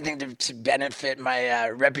doing anything to benefit my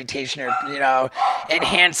reputation or, you know,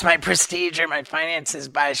 enhance my prestige or my finances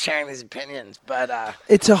by sharing these opinions. But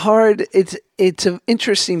it's an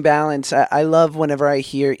interesting balance. I love whenever I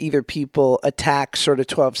hear either people attack sort of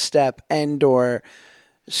 12-step and or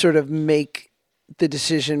sort of make the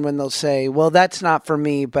decision when they'll say, well, that's not for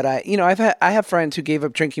me. But I have friends who gave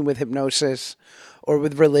up drinking with hypnosis or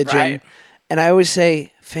with religion. Right. And I always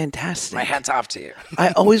say, fantastic. My hat's off to you. I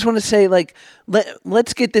always want to say, like,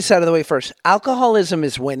 let's get this out of the way first. Alcoholism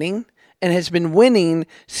is winning and has been winning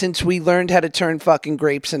since we learned how to turn fucking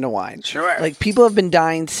grapes into wine. Sure. Like, people have been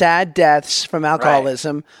dying sad deaths from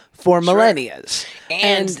alcoholism for millennia.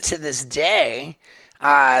 And to this day,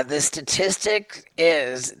 the statistic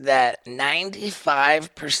is that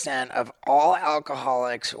 95% of all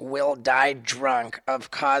alcoholics will die drunk of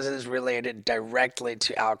causes related directly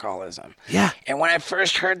to alcoholism. Yeah. And when I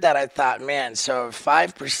first heard that, I thought, man, so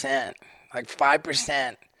 5%,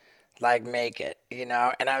 like make it, you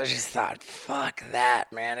know? And I was just thought, fuck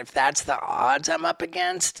that, man. If that's the odds I'm up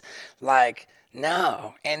against, like,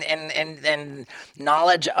 no. And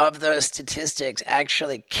knowledge of those statistics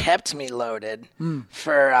actually kept me loaded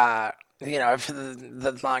for for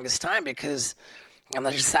the longest time because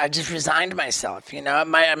I just resigned myself.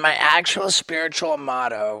 My actual spiritual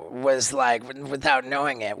motto was like, without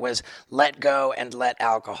knowing it, was let go and let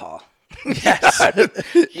alcohol. Yes.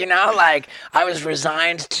 Like I was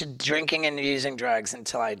resigned to drinking and using drugs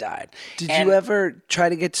until I died. Did you ever try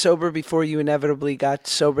to get sober before you inevitably got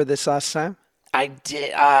sober this last time? I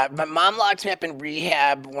did. My mom locked me up in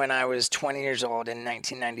rehab when I was 20 years old in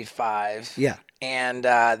 1995. Yeah. And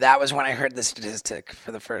that was when I heard the statistic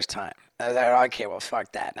for the first time. I was like, okay, well,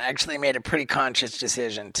 fuck that. And I actually made a pretty conscious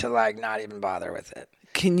decision to like not even bother with it.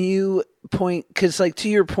 Can you point, because like to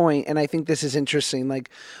your point, and I think this is interesting, like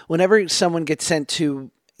whenever someone gets sent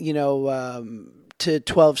to, to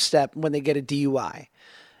 12-step when they get a DUI,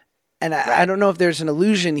 and I don't know if there's an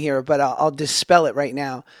illusion here, but I'll dispel it right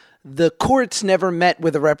now. The courts never met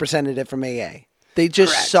with a representative from AA. They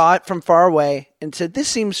just saw it from far away and said, this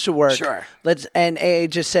seems to work. Sure. And AA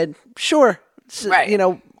just said, sure. Right.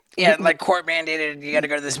 Yeah, like court mandated, you got to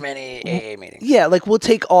go to this many AA meetings. Yeah, like we'll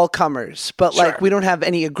take all comers, but like we don't have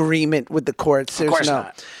any agreement with the courts. There's of course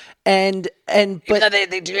not. But even though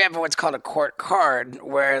they do have what's called a court card,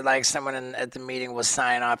 where like someone at the meeting will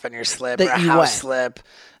sign off on your slip or a house slip.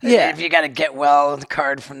 Yeah, if you got a get well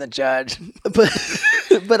card from the judge.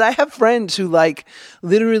 But I have friends who like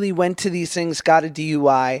literally went to these things, got a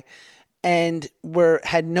DUI, and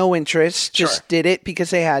had no interest, just did it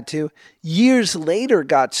because they had to. Years later,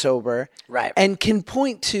 got sober, right, and can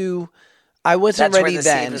point to, I wasn't ready then. That's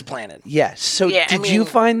where the seed was planted. Yes. So did you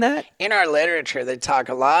find that? In our literature, they talk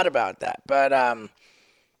a lot about that, but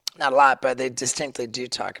not a lot, but they distinctly do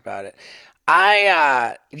talk about it.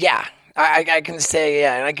 I can say,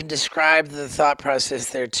 and I can describe the thought process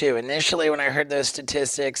there too. Initially, when I heard those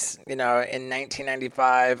statistics, in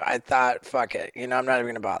 1995, I thought, fuck it, I'm not even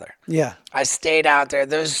going to bother. Yeah. I stayed out there.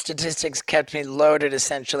 Those statistics kept me loaded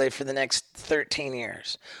essentially for the next 13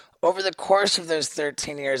 years. Over the course of those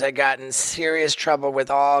 13 years, I got in serious trouble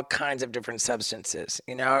with all kinds of different substances,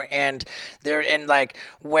 and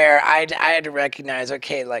where I had to recognize,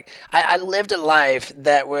 okay, like I lived a life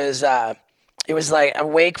that was, it was like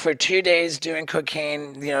awake for 2 days doing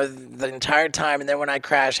cocaine, the entire time. And then when I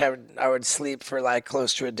crashed, I would sleep for like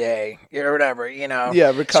close to a day or whatever,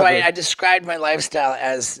 Yeah, recovery. So I described my lifestyle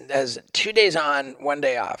as 2 days on, 1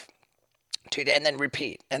 day off. 2 days, and then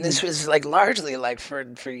repeat. And this was like largely like for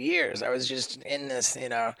years. I was just in this,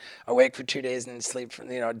 awake for 2 days and sleep for,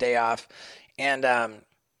 a day off. And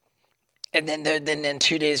then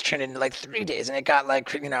 2 days turned into like 3 days, and it got like,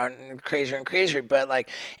 crazier and crazier. But like,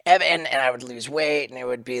 and I would lose weight, and it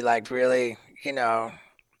would be like really,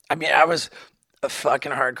 I was a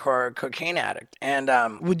fucking hardcore cocaine addict.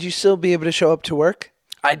 And would you still be able to show up to work?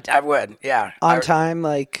 I would, yeah. On time,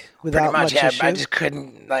 like without much issue? I just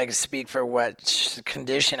couldn't like speak for what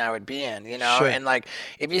condition I would be in, Sure. And like,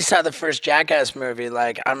 if you saw the first Jackass movie,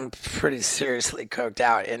 like I'm pretty seriously coked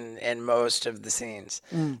out in most of the scenes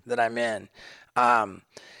that I'm in.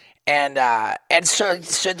 And so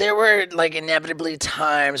there were like inevitably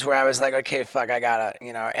times where I was like, okay, fuck, I gotta,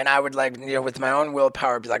 and I would like, with my own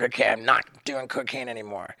willpower be like, okay, I'm not doing cocaine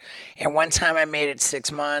anymore. And one time I made it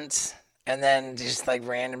 6 months. And then just like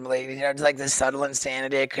randomly, like this subtle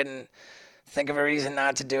insanity, I couldn't think of a reason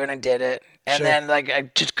not to do it, and I did it. And then like I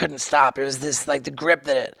just couldn't stop. It was this like the grip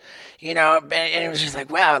that it, and it was just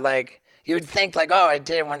like, wow, like you would think like, oh, I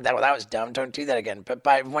didn't want that. Well, that was dumb. Don't do that again. But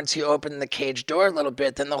once you open the cage door a little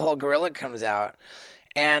bit, then the whole gorilla comes out.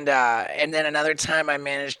 And then another time I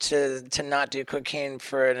managed to not do cocaine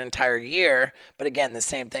for an entire year. But again, the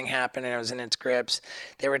same thing happened, and I was in its grips.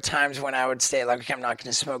 There were times when I would say, like, okay, I'm not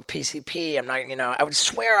going to smoke PCP. I'm not, I would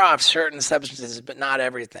swear off certain substances, but not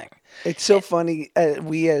everything. It's so funny,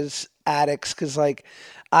 we as addicts, because, like,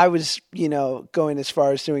 I was, going as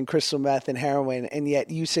far as doing crystal meth and heroin, and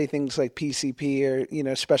yet you say things like PCP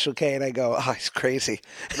or, Special K, and I go, oh, he's crazy.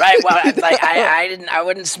 Right, well, I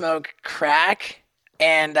wouldn't smoke crack.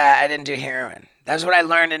 And I didn't do heroin. That's what I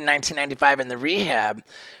learned in 1995 in the rehab,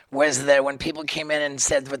 was that when people came in and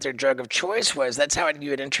said what their drug of choice was, that's how you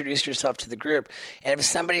would introduce yourself to the group. And if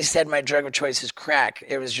somebody said my drug of choice is crack,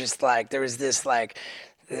 it was just like, there was this like,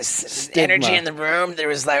 this energy in the room. There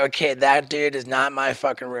was like, okay, that dude is not my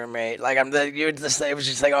fucking roommate. Like it was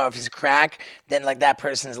just like, oh, if he's crack, then like that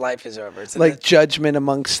person's life is over. It's like judgment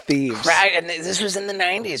amongst thieves. Crack, and this was in the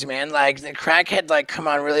 90s, man. Like the crack had like come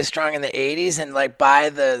on really strong in the 80s, and like by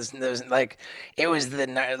those like it was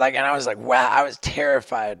and I was like, wow, I was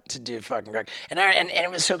terrified to do fucking crack. And it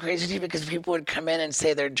was so crazy too, because people would come in and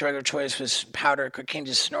say their drug of choice was powder cocaine,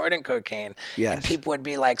 just snorting cocaine. Yes. And people would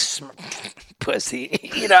be like pussy,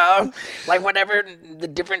 you know, like whatever the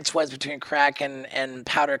difference was between crack and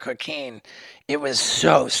powder cocaine, it was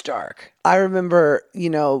so stark. I remember,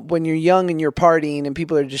 when you're young and you're partying and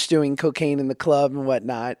people are just doing cocaine in the club and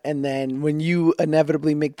whatnot, and then when you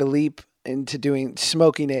inevitably make the leap into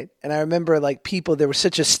smoking it. And I remember there was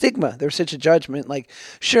such a stigma, there was such a judgment. Like,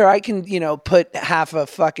 sure, I can, put half a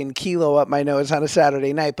fucking kilo up my nose on a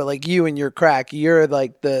Saturday night, but you and your crack, you're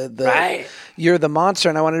like right. You're the monster.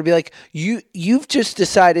 And I wanted to be like, you've just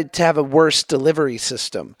decided to have a worse delivery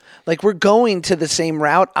system. Like, we're going to the same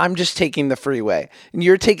route. I'm just taking the freeway and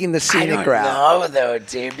you're taking the scenic route. I don't know though,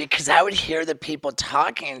 dude, because I would hear the people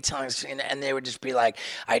talking and telling, and they would just be like,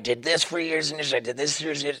 I did this for years and years, I did this for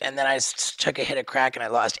years, and then I took a hit of crack and I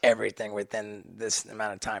lost everything within this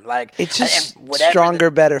amount of time. Like, it's just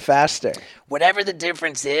stronger, better, faster. Whatever the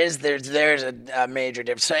difference is, there's a major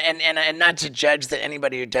difference. So, and not to judge that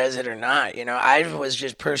anybody who does it or not, I was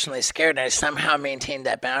just personally scared, and I somehow maintained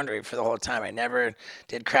that boundary for the whole time. I never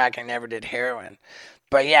did crack, I never did heroin.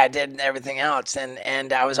 But yeah, I did everything else,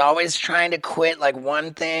 and I was always trying to quit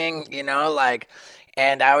one thing,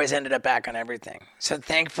 and I always ended up back on everything. So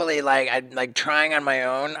thankfully, I trying on my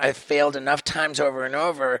own, I failed enough times over and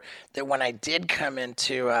over that when I did come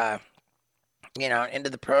into into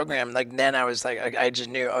the program, then I was I just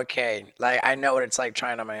knew, okay, I know what it's like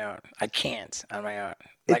trying on my own. I can't on my own.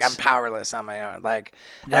 I'm powerless on my own.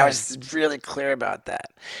 And I was really clear about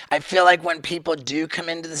that. I feel like when people do come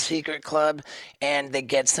into the secret club and they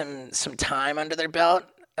get some time under their belt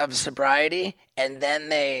of sobriety and then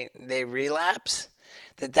they relapse,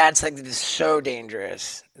 that's so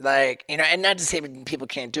dangerous. And not to say people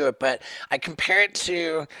can't do it, but I compare it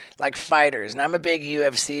to fighters, and I'm a big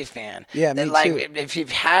UFC fan. Yeah, me too. If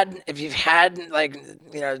you've had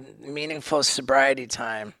meaningful sobriety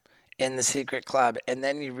time in the secret club and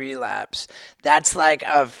then you relapse, that's like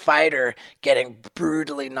a fighter getting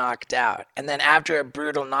brutally knocked out. And then after a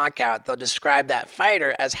brutal knockout, they'll describe that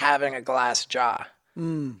fighter as having a glass jaw.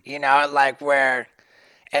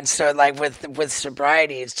 And so with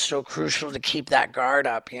sobriety, it's so crucial to keep that guard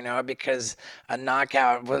up, because a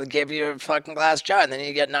knockout will give you a fucking glass jaw and then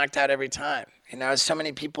you get knocked out every time. So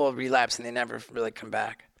many people relapse and they never really come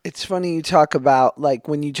back. It's funny you talk about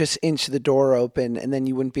when you just inch the door open and then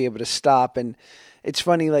you wouldn't be able to stop. And it's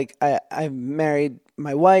funny, I married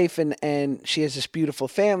my wife and she has this beautiful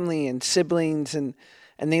family and siblings and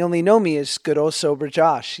they only know me as good old sober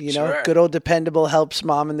Josh, Sure. Good old dependable, helps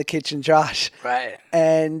mom in the kitchen Josh. Right.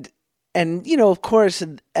 And of course,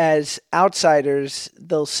 as outsiders,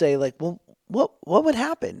 they'll say well, what would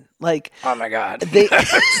happen? Oh my God. They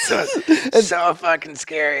so fucking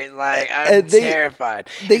scary. I'm terrified.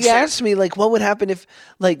 They asked me what would happen if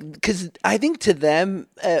because I think to them,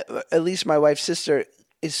 at least my wife's sister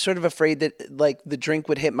is sort of afraid that the drink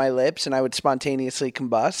would hit my lips and I would spontaneously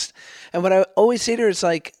combust. And what I always say to her is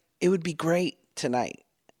it would be great tonight.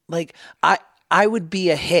 I would be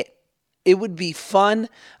a hit. It would be fun.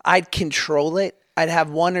 I'd control it. I'd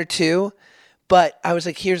have one or two. But I was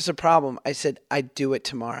here's the problem. I said, I'd do it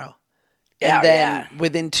tomorrow. Yeah, and then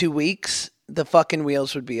within 2 weeks, the fucking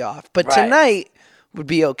wheels would be off. But right. Tonight would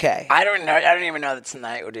be okay. I don't know. I don't even know that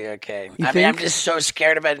tonight would be okay. Mean, I'm just so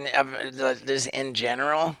scared of this in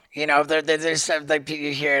general. There's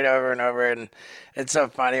you hear it over and over, and it's so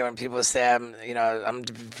funny when people say I'm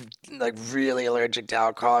really allergic to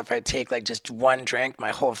alcohol. If I take just one drink,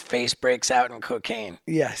 my whole face breaks out in cocaine.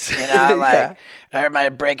 Yes. Yeah. Or my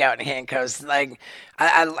breakout in handcuffs. I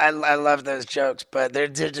love those jokes, but they're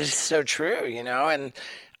just so true, and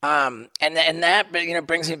that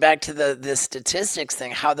brings me back to the statistics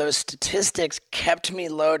thing, how those statistics kept me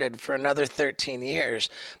loaded for another 13 years.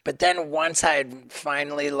 But then once I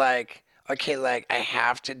finally I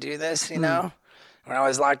have to do this, when I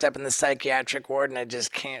was locked up in the psychiatric ward and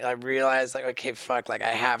I realized okay, fuck, I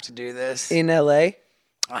have to do this. In LA?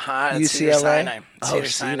 UCLA? Cedar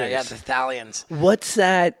Sinai, yeah, the Thalians. What's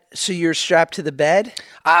that? So you're strapped to the bed?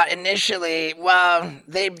 Initially, well,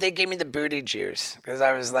 they gave me the booty juice because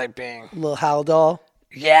I was being a little Haldol.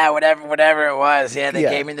 Yeah, whatever it was. Yeah, they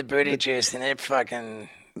gave me the booty juice, and it fucking.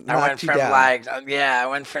 I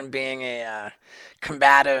went from being a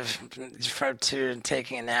combative to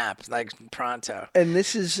taking a nap pronto. And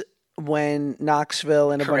this is when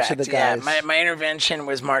Knoxville and a bunch of the guys. Yeah, my intervention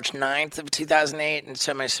was March 9th of 2008, and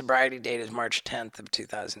so my sobriety date is March 10th of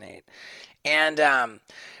 2008. And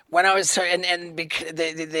when I was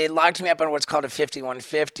they locked me up on what's called a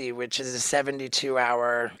 5150, which is a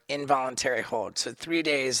 72-hour involuntary hold. So 3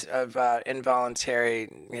 days of involuntary,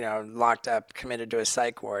 locked up, committed to a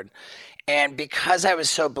psych ward. And because I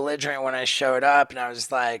was so belligerent when I showed up, and I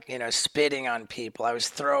was like, spitting on people, I was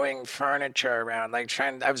throwing furniture around,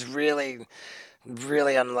 I was really,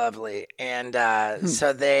 really unlovely. And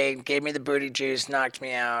so they gave me the booty juice, knocked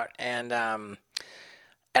me out, and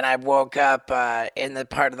I woke up in the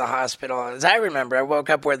part of the hospital, as I remember, I woke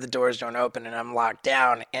up where the doors don't open and I'm locked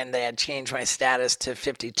down, and they had changed my status to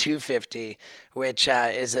 5250, which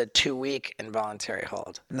is a 2-week involuntary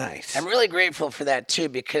hold. Nice. I'm really grateful for that, too,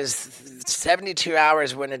 because 72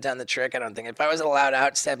 hours wouldn't have done the trick, I don't think. If I was allowed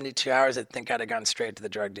out 72 hours, I think I'd have gone straight to the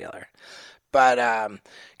drug dealer. But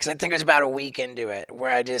because I think it was about a week into it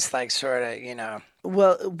where I just Well,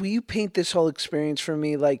 will you paint this whole experience for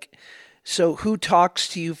me? So who talks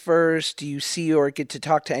to you first? Do you see or get to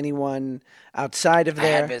talk to anyone outside of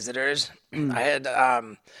there? I had visitors.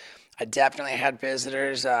 I definitely had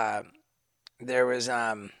visitors. There was,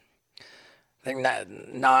 I think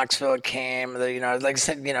Knoxville came. Like I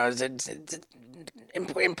said,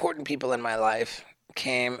 important people in my life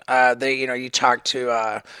came. You talk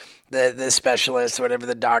to the specialist, whatever,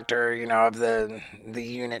 the doctor, of the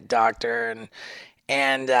unit doctor,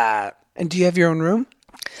 and do you have your own room?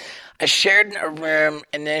 I shared a room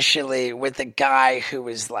initially with a guy who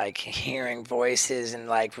was hearing voices and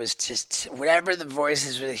was just whatever the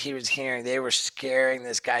voices he was hearing, they were scaring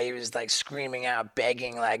this guy. He was screaming out,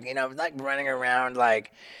 begging, running around,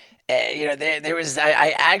 there was.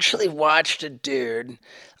 I actually watched a dude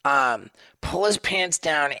pull his pants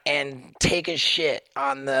down and take a shit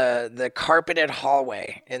on the carpeted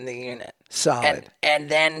hallway in the unit. Solid. And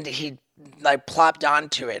then he plopped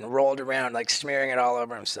onto it and rolled around, smearing it all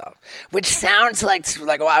over himself, which sounds I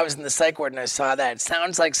was in the psych ward and I saw that. It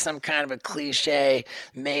sounds like some kind of a cliche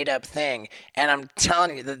made up thing. And I'm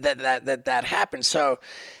telling you that happened. So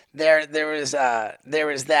there was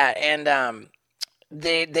that. And,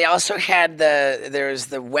 they also had there was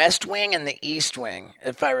the West Wing and the East Wing,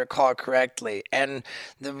 if I recall correctly, and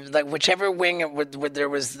whichever wing there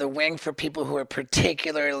was the wing for people who were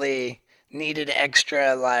particularly needed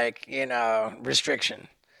extra restriction.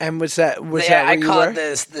 And was that I call it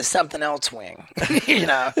the something else wing,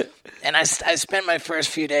 And I spent my first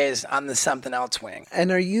few days on the something else wing.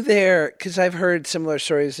 And are you there? Because I've heard similar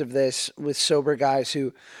stories of this with sober guys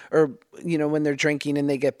who, or when they're drinking and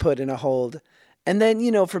they get put in a hold. And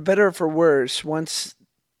then, for better or for worse, once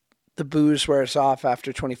the booze wears off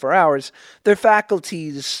after 24 hours, their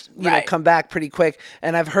faculties, come back pretty quick.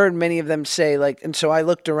 And I've heard many of them say, and so I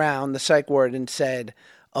looked around the psych ward and said,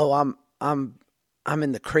 "Oh, I'm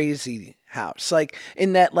in the crazy house."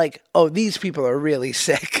 In that, oh, these people are really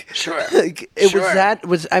sick. Sure. There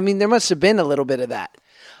must have been a little bit of that.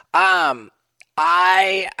 I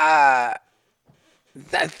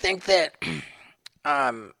think that,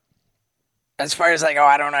 as far as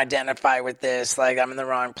I don't identify with this, I'm in the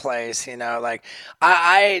wrong place,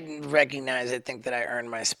 I recognize, I think that I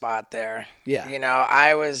earned my spot there. Yeah.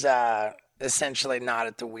 I was essentially not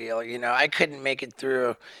at the wheel. I couldn't make it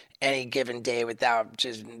through any given day without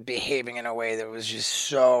just behaving in a way that was just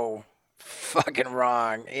so fucking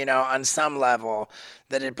wrong, on some level,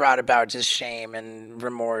 that it brought about just shame and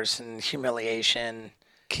remorse and humiliation.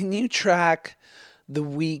 Can you track the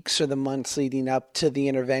weeks or the months leading up to the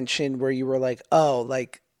intervention where you were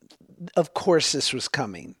of course this was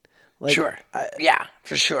coming? Sure. Yeah,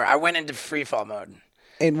 for sure. I went into free fall mode.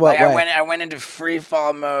 In what way? I went into free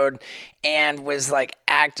fall mode and was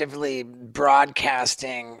actively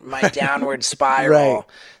broadcasting my downward spiral.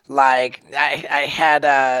 Right. I had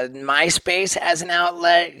MySpace as an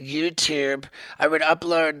outlet, YouTube. I would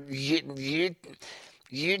upload YouTube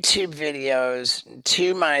videos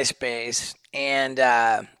to MySpace. And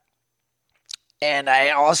I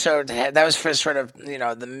also had, that was for sort of,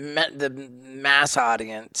 the mass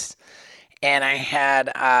audience. And I had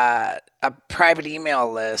a private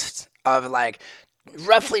email list of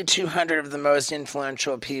roughly 200 of the most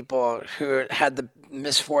influential people who had the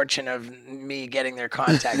misfortune of me getting their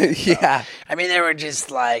contact info. Yeah. I mean, there were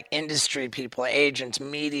just industry people, agents,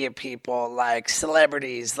 media people,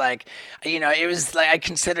 celebrities, it was I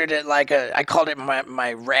considered it I called it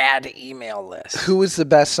my rad email list. Who was the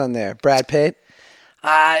best on there? Brad Pitt?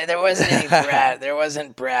 There wasn't any Brad. There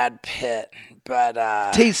wasn't Brad Pitt, but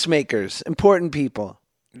tastemakers, important people.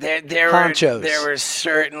 Honchos. There were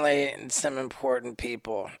certainly some important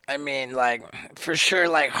people. I mean, like, for sure,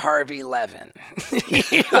 like Harvey Levin.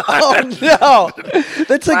 Oh no,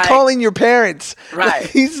 that's like calling your parents. Right.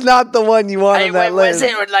 He's not the one you want on that it list.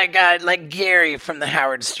 wasn't like Gary from the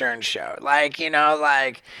Howard Stern show. Like,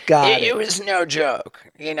 it was no joke.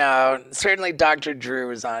 Certainly Dr. Drew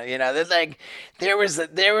was on. There was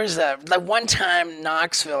like one time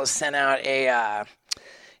Knoxville sent out a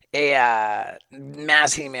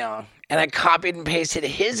mass email, and I copied and pasted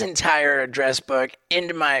his entire address book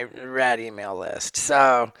into my rad email list.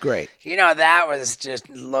 So great. That was just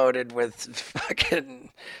loaded with fucking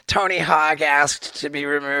Tony Hawk asked to be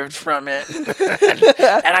removed from it.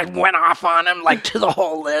 And I went off on him, like, to the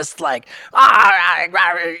whole list, like, like.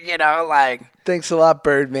 Thanks a lot,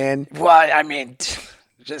 Birdman. Well, I mean,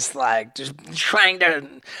 just trying to,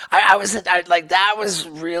 that was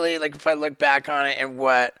really, like, if I look back on it, and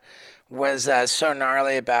what was so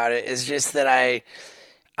gnarly about it is just that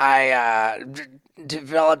I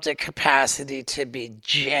developed a capacity to be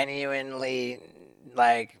genuinely,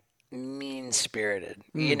 like, mean-spirited,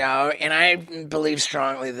 and I believe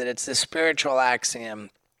strongly that it's a spiritual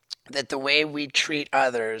axiom that the way we treat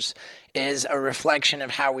others is a reflection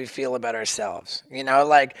of how we feel about ourselves.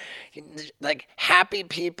 Like happy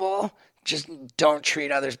people just don't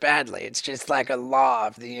treat others badly. It's just like a law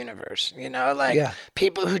of the universe,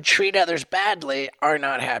 People who treat others badly are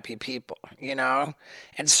not happy people,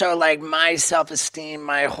 And so, like, my self-esteem,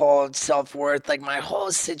 my whole self-worth, like, my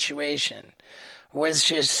whole situation was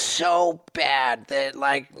just so bad that,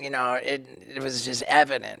 like, it was just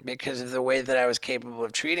evident because of the way that I was capable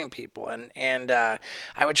of treating people. And I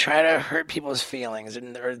would try to hurt people's feelings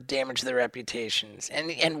or damage their reputations.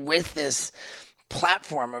 And with this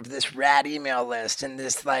platform of this rad email list and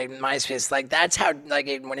this, like, MySpace, like, that's how, like,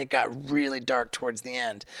 when it got really dark towards the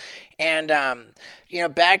end. And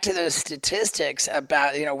back to those statistics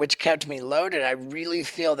about, which kept me loaded, I really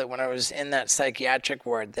feel that when I was in that psychiatric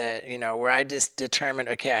ward that, where I just determined,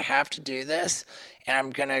 okay, I have to do this, and I'm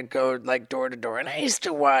gonna go, like, door to door. And I used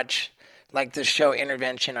to watch, like, the show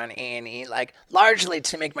Intervention on A&E, like, largely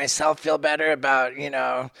to make myself feel better about,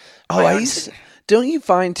 Don't you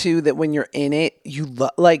find too that when you're in it,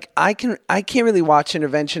 I can't really watch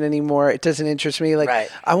Intervention anymore. It doesn't interest me. Like, right.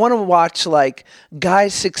 I want to watch, like,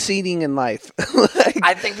 guys succeeding in life.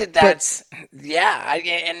 I think that's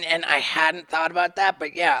and I hadn't thought about that,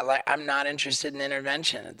 but yeah, like, I'm not interested in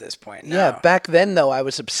Intervention at this point. No. Yeah, back then though, I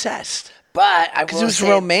was obsessed. But I will because it was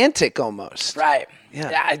romantic almost. Right.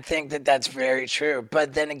 Yeah. I think that's very true.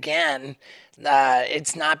 But then again,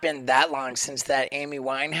 it's not been that long since that Amy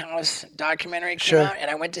Winehouse documentary came out, and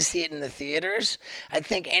I went to see it in the theaters. I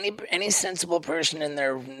think any sensible person in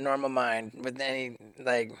their normal mind with any,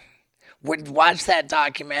 like, would watch that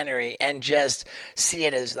documentary and just see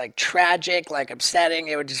it as, like, tragic, like, upsetting.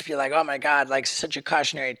 It would just be like, oh my God, like, such a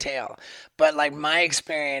cautionary tale. But, like, my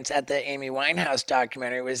experience at the Amy Winehouse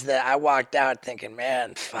documentary was that I walked out thinking,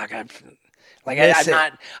 man, fuck, I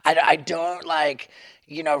don't, like,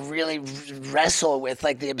 really wrestle with,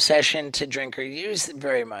 like, the obsession to drink or use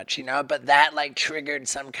very much, but that, like, triggered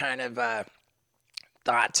some kind of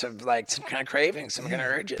thoughts of, like, some kind of craving, some kind of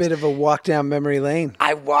urges. Bit of a walk down memory lane.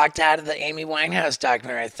 I walked out of the Amy Winehouse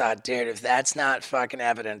documentary. I thought, dude, if that's not fucking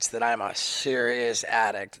evidence that I'm a serious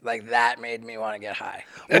addict, like, that made me want to get high.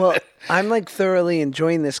 Well, I'm, like, thoroughly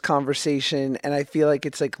enjoying this conversation, and I feel like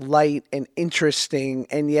it's, like, light and interesting,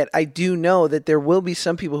 and yet I do know that there will be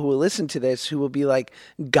some people who will listen to this who will be, like,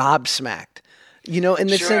 gobsmacked. In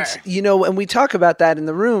the sense, and we talk about that in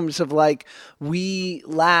the rooms of, like, we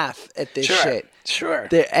laugh at this shit. Sure.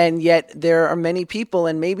 And yet there are many people,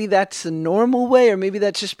 and maybe that's the normal way, or maybe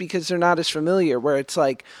that's just because they're not as familiar, where it's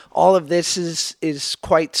like all of this is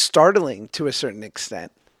quite startling to a certain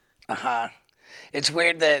extent. Uh-huh. It's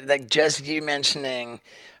weird that, like, just you mentioning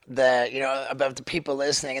about the people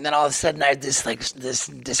listening, and then all of a sudden I had this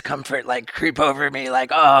discomfort, like, creep over me,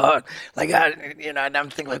 like, and I'm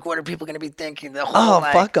thinking, like, what are people going to be thinking? The whole,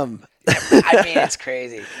 fuck them. I mean, it's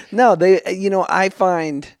crazy. No, I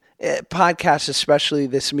find podcasts, especially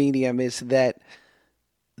this medium, is that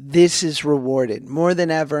this is rewarded more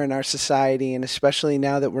than ever in our society, and especially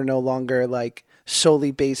now that we're no longer, like,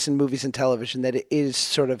 solely based in movies and television, that it is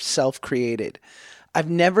sort of self-created. I've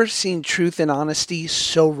never seen truth and honesty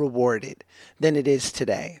so rewarded than it is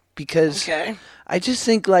today, because I just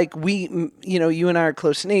think, like, we, you and I are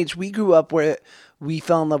close in age. We grew up where we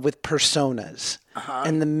fell in love with personas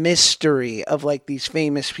and the mystery of, like, these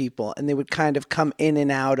famous people, and they would kind of come in and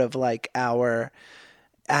out of, like, out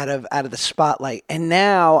of the spotlight. And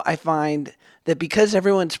now I find that because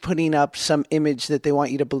everyone's putting up some image that they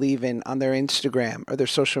want you to believe in on their Instagram or their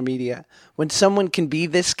social media, when someone can be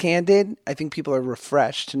this candid, I think people are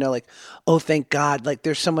refreshed to know, like, oh, thank God, like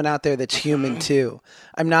there's someone out there that's human too.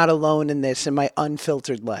 I'm not alone in this, in my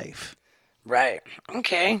unfiltered life. Right.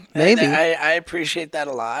 Okay. Maybe. I appreciate that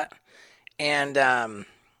a lot. And,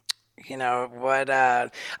 you know, what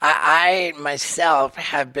I myself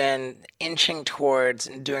have been inching towards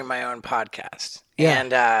doing my own podcast. Yeah.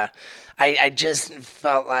 And I just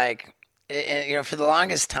felt like, you know, for the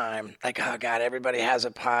longest time, like, oh, God, everybody has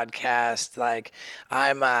a podcast. Like,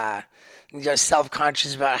 I'm you know,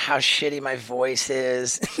 self-conscious about how shitty my voice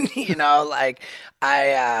is, you know, like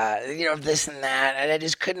you know, this and that. And I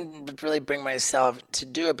just couldn't really bring myself to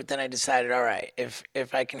do it. But then I decided, all right,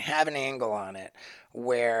 if I can have an angle on it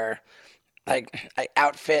where like I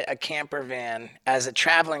outfit a camper van as a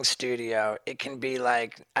traveling studio, it can be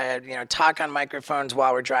like I you know, talk on microphones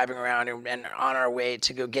while we're driving around and on our way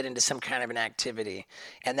to go get into some kind of an activity,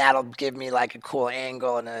 and that'll give me like a cool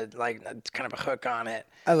angle and a kind of a hook on it.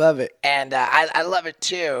 I love it. And I love it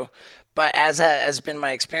too. But as has been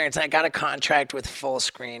my experience, I got a contract with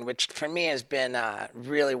Fullscreen, which for me has been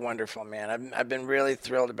really wonderful, man. I've been really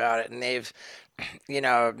thrilled about it, and they've, you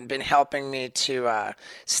know, been helping me to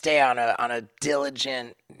stay on a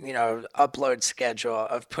diligent, you know, upload schedule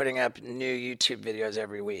of putting up new YouTube videos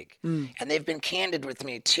every week. And they've been candid with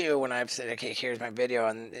me too when I've said, okay, here's my video,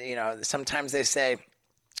 and you know, sometimes they say,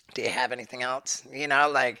 do you have anything else? You know,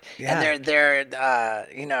 like, Yeah. and their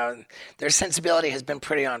you know, their sensibility has been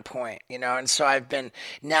pretty on point, you know, and so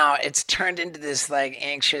now it's turned into this like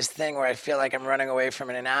anxious thing where I feel like I'm running away from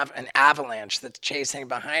an avalanche that's chasing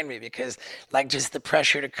behind me, because like just the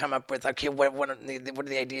pressure to come up with, okay, what are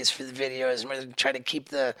the ideas for the videos, and we're trying to keep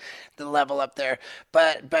the level up there.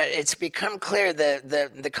 But it's become clear that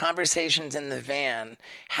the conversations in the van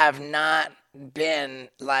have not been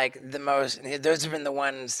like the most, those have been the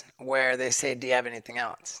ones where they say, do you have anything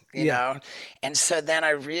else, you know? And so then I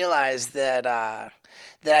realized that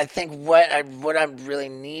I think what I really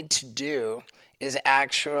need to do is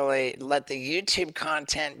actually let the YouTube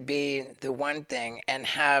content be the one thing, and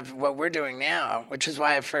have what we're doing now, which is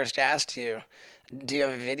why I first asked you, do you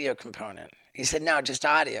have a video component? He said, no, just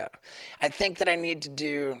audio. I think that I need to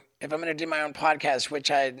do, if I'm going to do my own podcast,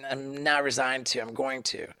 which I'm now resigned to, I'm going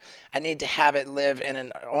to, I need to have it live in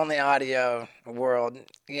an only audio world,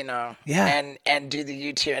 you know, and do the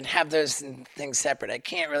YouTube and have those things separate. I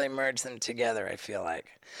can't really merge them together, I feel like.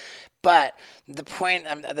 But the point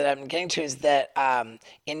that I'm getting to is that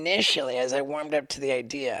initially, as I warmed up to the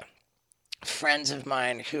idea, friends of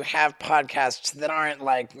mine who have podcasts that aren't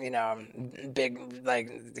like, you know, big, like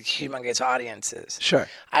humongous audiences. Sure.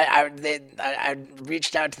 I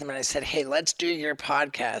reached out to them and I said, hey, let's do your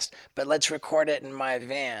podcast, but let's record it in my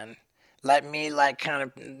van. Let me like kind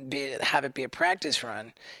of have it be a practice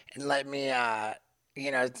run, and let me, you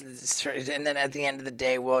know, and then at the end of the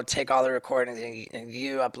day, we'll take all the recordings and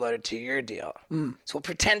you upload it to your deal. So we'll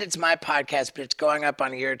pretend it's my podcast, but it's going up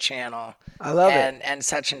on your channel. I love it. And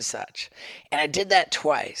such and such. And I did that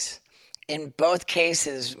twice. In both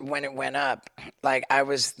cases, when it went up, like I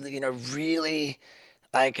was, you know, really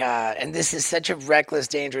like, and this is such a reckless,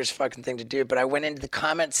 dangerous fucking thing to do, but I went into the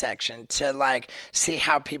comment section to like see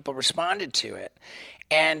how people responded to it.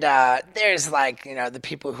 And there's like, you know, the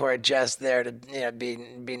people who are just there to, you know,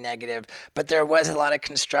 be negative. But there was a lot of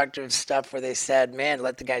constructive stuff where they said, man,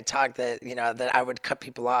 let the guy talk, that, you know, that I would cut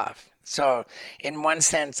people off. So in one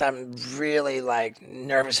sense, I'm really like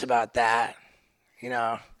nervous about that, you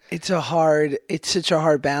know. It's such a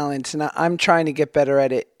hard balance. And I'm trying to get better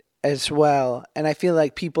at it as well. And I feel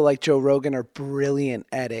like people like Joe Rogan are brilliant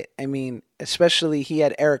at it. I mean, especially he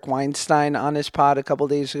had Eric Weinstein on his pod a couple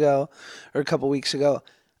days ago or a couple weeks ago.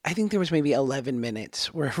 I think there was maybe 11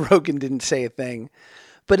 minutes where Rogan didn't say a thing.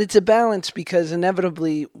 But it's a balance, because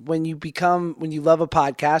inevitably when you love a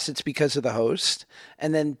podcast, it's because of the host.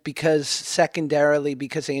 And then secondarily,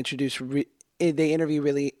 because they interview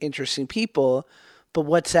really interesting people. But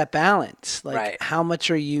what's that balance? Like, right. How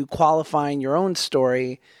much are you qualifying your own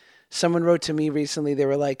story? Someone wrote to me recently, they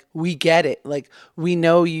were like, we get it. Like, we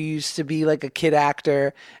know you used to be like a kid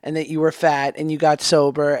actor and that you were fat and you got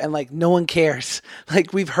sober, and like, no one cares.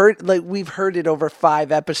 Like, we've heard it over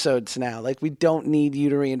 5 episodes now. Like, we don't need you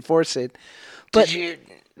to reinforce it. But did you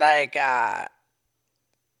like,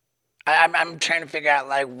 I'm trying to figure out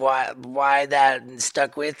like why that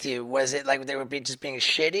stuck with you. Was it like they were just being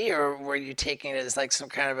shitty, or were you taking it as like some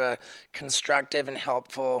kind of a constructive and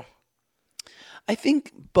helpful? I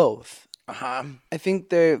think both. Uh-huh. I think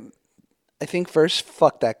I think first,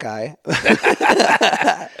 fuck that guy.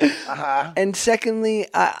 And secondly,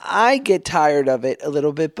 I get tired of it a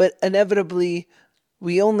little bit, but inevitably,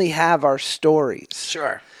 we only have our stories.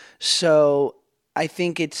 Sure. So I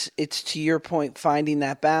think it's to your point, finding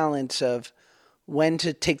that balance of when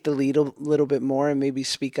to take the lead a little bit more and maybe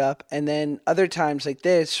speak up. And then other times like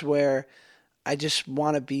this where I just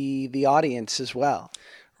want to be the audience as well.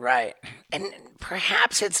 Right. And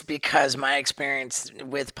perhaps it's because my experience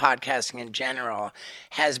with podcasting in general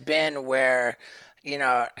has been where,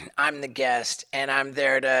 I'm the guest and I'm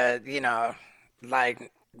there to,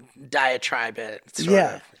 like diatribe it, sort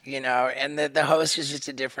of, and the host is just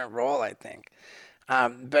a different role, I think.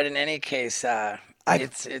 But in any case,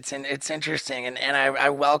 it's interesting, and I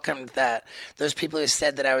welcomed that. Those people who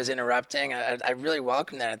said that I was interrupting, I really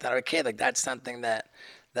welcomed that. I thought, okay, like that's something that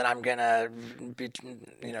I'm gonna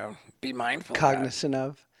be mindful, cognizant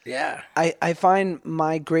of. Yeah. I find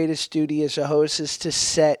my greatest duty as a host is to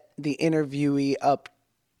set the interviewee up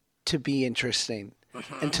to be interesting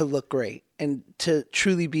and to look great and to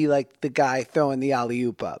truly be like the guy throwing the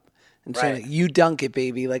alley-oop up. And saying, like, you dunk it,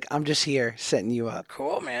 baby. Like, I'm just here setting you up.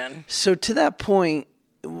 Cool, man. So to that point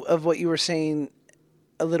of what you were saying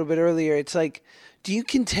a little bit earlier, it's like, do you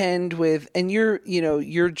contend with, and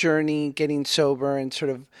your journey getting sober and sort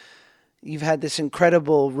of, you've had this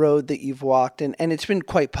incredible road that you've walked and it's been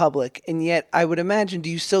quite public. And yet I would imagine, do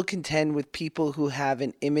you still contend with people who have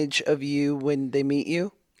an image of you when they meet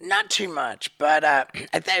you? Not too much, but I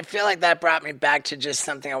feel like that brought me back to just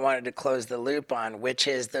something I wanted to close the loop on, which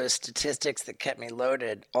is those statistics that kept me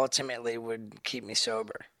loaded ultimately would keep me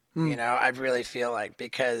sober. I really feel like,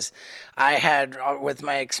 because I had, with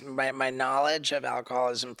my knowledge of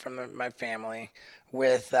alcoholism from my family,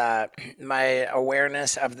 with my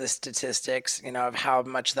awareness of the statistics, of how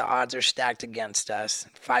much the odds are stacked against us,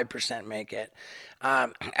 5% make it.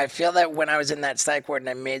 I feel that when I was in that psych ward and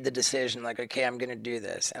I made the decision, like, okay, I'm going to do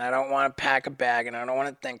this, and I don't want to pack a bag, and I don't want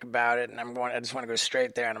to think about it, and I just want to go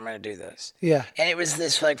straight there, and I'm going to do this. Yeah. And it was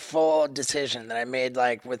this like full decision that I made,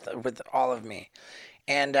 like with all of me.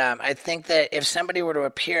 And I think that if somebody were to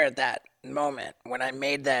appear at that moment when I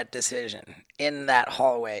made that decision in that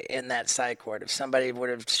hallway, in that psych ward, if somebody would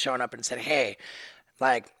have shown up and said, hey,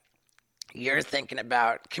 like, you're thinking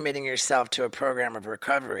about committing yourself to a program of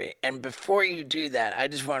recovery, and before you do that, I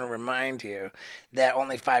just want to remind you that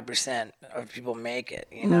only 5% of people make it,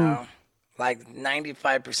 like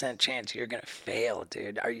 95% chance you're going to fail,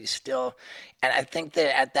 dude. Are you still? And I think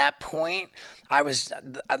that at that point, I was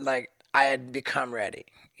like, I had become ready,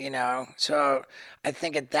 So I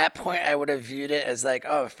think at that point, I would have viewed it as like,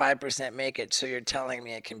 oh, 5% make it, so you're telling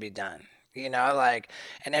me it can be done, and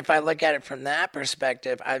if I look at it from that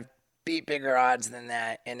perspective, I've beat bigger odds than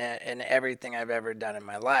that in everything I've ever done in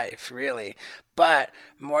my life, really. But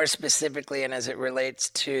more specifically, and as it relates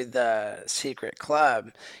to the Secret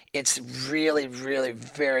Club, it's really, really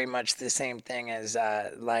very much the same thing as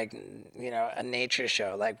a nature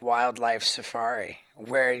show, like wildlife safari,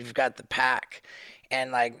 where you've got the pack,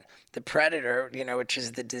 and like the predator, which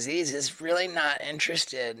is the disease, is really not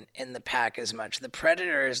interested in the pack as much. The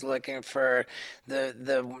predator is looking for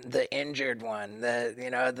the injured one,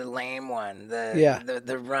 the lame one,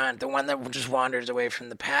 the runt, the one that just wanders away from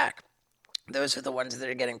the pack. Those are the ones that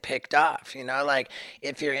are getting picked off. Like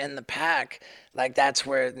if you're in the pack, like that's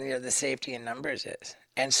where the safety in numbers is.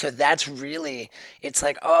 And so that's really, it's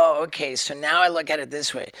like, oh, okay, so now I look at it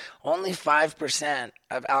this way. Only 5%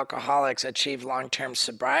 of alcoholics achieve long-term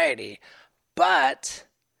sobriety, but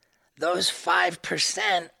those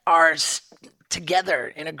 5% are together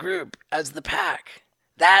in a group as the pack.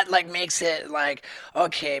 That like makes it like,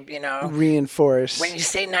 okay, reinforce. When you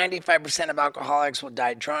say 95% of alcoholics will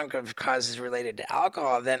die drunk of causes related to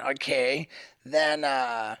alcohol, then okay, then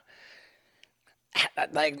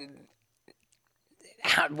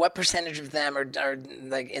what percentage of them are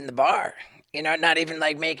like in the bar? Not even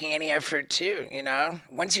like making any effort to,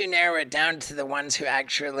 Once you narrow it down to the ones who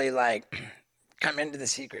actually like come into the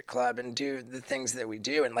Secret Club and do the things that we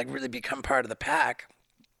do and like really become part of the pack,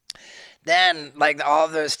 then like all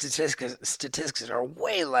of those statistics are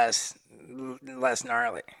way less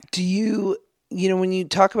gnarly. Do you, when you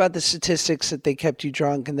talk about the statistics that they kept you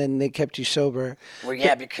drunk and then they kept you sober? Well,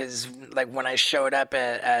 yeah, because like when I showed up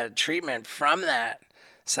at treatment from that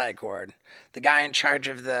psych ward, the guy in charge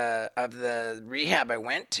of the rehab I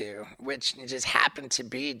went to, which just happened to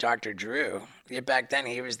be Dr. Drew. Yeah, back then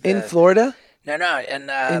he was in Florida. No, in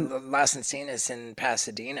Las Encinas in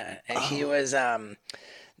Pasadena, and he was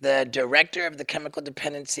the director of the chemical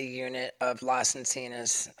dependency unit of Las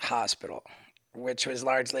Encinas Hospital, which was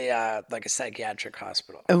largely like a psychiatric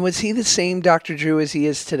hospital. And was he the same Dr. Drew as he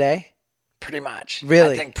is today? Pretty much.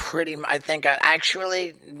 Really? I think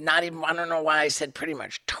actually not even, I don't know why I said pretty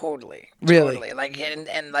much. Totally. Really? Totally. Like,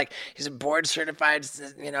 and like, he's a board certified,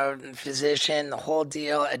 physician, the whole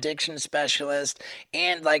deal, addiction specialist.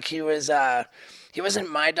 And like, he wasn't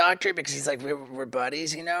my doctor because he's like, we're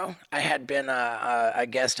buddies, I had been a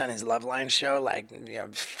guest on his Loveline show, like,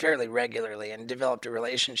 fairly regularly, and developed a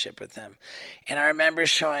relationship with him. And I remember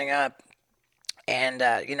showing up, and,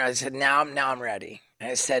 I said, now I'm ready. And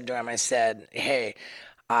I said to him, hey,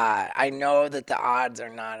 I know that the odds are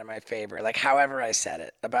not in my favor. Like, however I said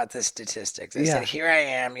it about the statistics. I said, here I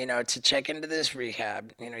am, to check into this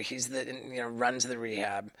rehab. He's runs the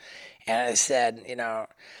rehab. And I said,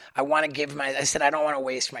 I want to I don't want to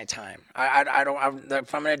waste my time.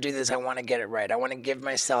 If I'm going to do this, I want to get it right. I want to give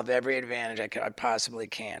myself every advantage I possibly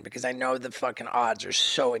can, because I know the fucking odds are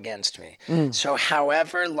so against me. So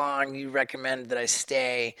however long you recommend that I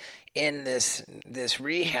stay in this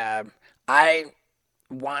rehab, I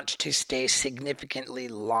want to stay significantly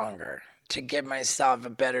longer to give myself a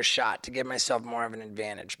better shot, to give myself more of an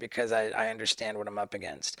advantage, because I understand what I'm up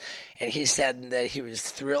against. And he said that he was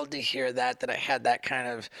thrilled to hear that I had that kind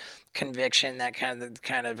of conviction, that kind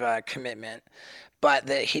of commitment, but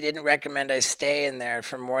that he didn't recommend I stay in there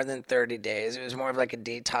for more than 30 days. It was more of like a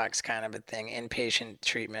detox kind of a thing, inpatient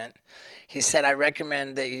treatment. He said, I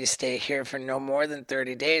recommend that you stay here for no more than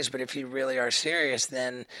 30 days, but if you really are serious,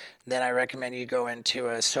 then I recommend you go into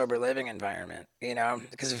a sober living environment,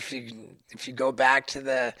 because if you go back to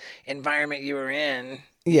the environment you were in,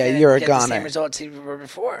 you're a get goner. The same results you were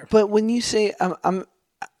before. But when you say,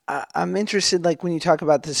 I'm interested, like when you talk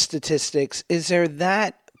about the statistics, is there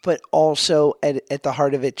that, but also at the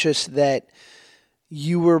heart of it, just that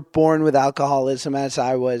you were born with alcoholism, as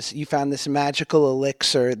I was. You found this magical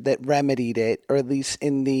elixir that remedied it, or at least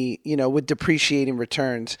in the, with depreciating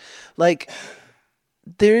returns. Like,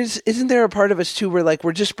 isn't there a part of us too where like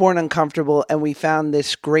we're just born uncomfortable and we found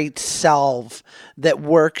this great salve that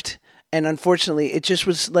worked, and unfortunately it just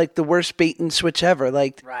was like the worst bait and switch ever.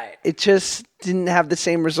 Like, right. It just didn't have the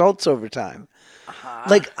same results over time.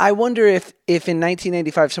 Like, I wonder if in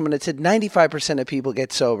 1995 someone had said 95% of people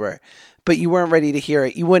get sober, but you weren't ready to hear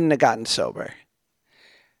it, you wouldn't have gotten sober.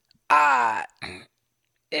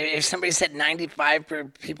 If somebody said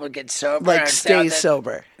 95 people get sober, like stay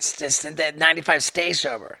sober, that 95 stay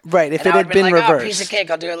sober, right? If and it had been like, reversed, oh, piece of cake,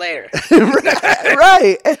 I'll do it later.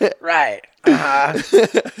 right. Right.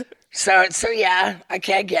 So yeah, I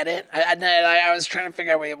get it. I was trying to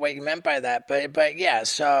figure out what you meant by that, but yeah.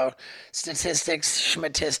 So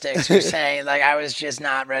schmatistics, you're saying like I was just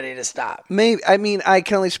not ready to stop. Maybe, I mean, I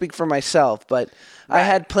can only speak for myself, but right. I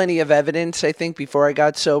had plenty of evidence, I think, before I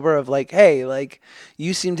got sober of like, hey, like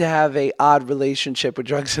you seem to have a odd relationship with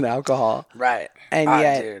drugs and alcohol, right? And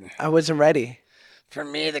yet, dude. I wasn't ready. For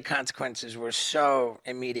me, the consequences were so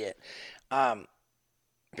immediate.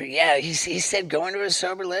 But yeah, he said go into a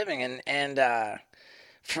sober living, and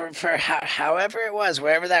for however it was,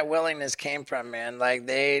 wherever that willingness came from, man, like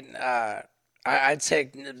I'd say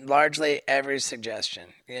largely every suggestion,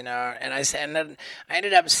 and I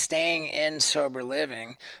ended up staying in sober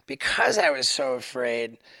living because I was so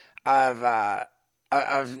afraid of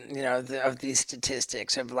these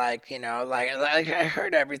statistics of like I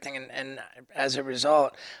heard everything, and as a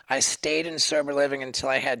result, I stayed in sober living until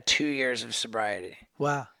I had 2 years of sobriety.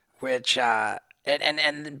 Wow. Which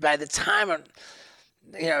and by the time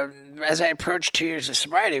as I approached 2 years of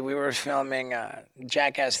sobriety, we were filming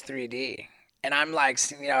Jackass 3D. And I'm like,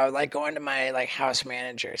 like going to my like house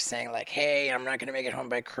manager saying like, hey, I'm not going to make it home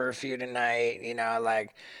by curfew tonight.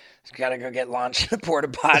 Like got to go get lunch in a porta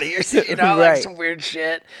potty or something, right. Like some weird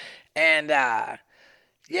shit. And,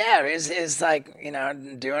 yeah, it's like,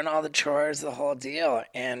 doing all the chores, the whole deal.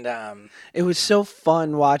 And it was so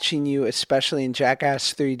fun watching you, especially in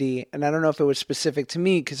Jackass 3D. And I don't know if it was specific to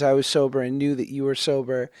me because I was sober and knew that you were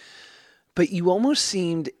sober, but you almost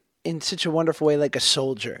seemed in such a wonderful way like a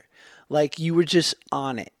soldier. Like you were just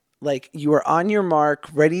on it. Like you were on your mark,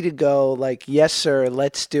 ready to go. Like, yes, sir,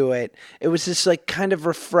 let's do it. It was just like kind of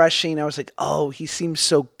refreshing. I was like, oh, he seems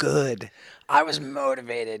so good. I was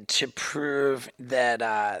motivated to prove that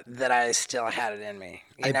I still had it in me.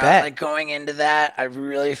 I bet. Like going into that, I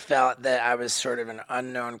really felt that I was sort of an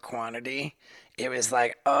unknown quantity. It was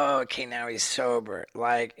like, oh, okay, now he's sober.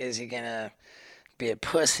 Like, is he gonna be a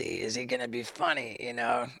pussy? Is he gonna be funny?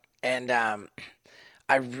 And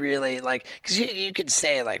I really like, because you could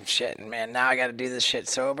say like, shit, man, now I got to do this shit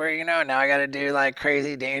sober, now I got to do like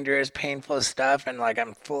crazy, dangerous, painful stuff, and like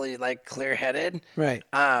I'm fully like clear-headed. Right.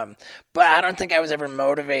 But I don't think I was ever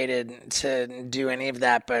motivated to do any of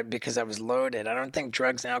that, but because I was loaded. I don't think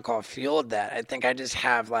drugs and alcohol fueled that. I think I just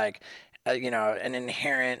have like an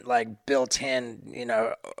inherent, like, built-in,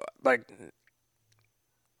 like,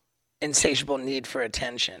 insatiable need for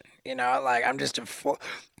attention. Like, I'm just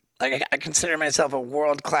like, I consider myself a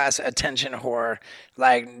world-class attention whore,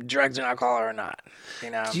 like, drugs and alcohol or not.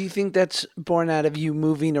 Do you think that's born out of you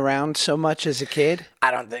moving around so much as a kid?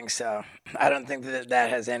 I don't think so. I don't think that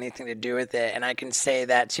has anything to do with it. And I can say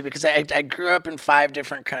that too because I grew up in 5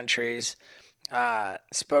 different countries,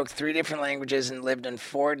 spoke 3 different languages, and lived in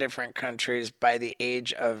 4 different countries by the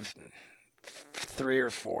age of 3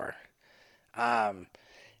 or 4.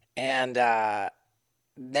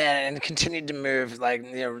 Then continued to move, like,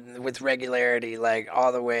 with regularity, like,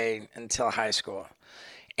 all the way until high school.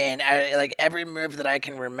 And like, every move that I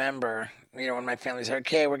can remember, when my family's like,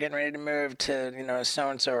 okay, we're getting ready to move to,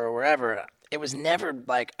 so-and-so or wherever, it was never,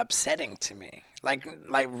 like, upsetting to me. Like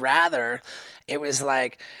rather, it was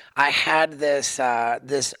like I had this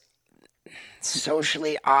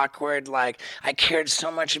socially awkward, like, I cared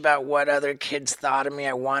so much about what other kids thought of me.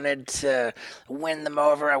 I wanted to win them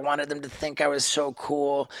over. I wanted them to think I was so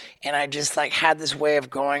cool. And I just, like, had this way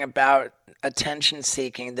of going about attention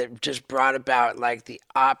seeking that just brought about, like, the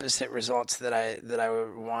opposite results that I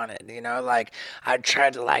wanted. Like, I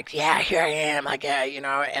tried to, like, yeah, here I am, like, yeah,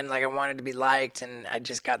 and, like, I wanted to be liked, and I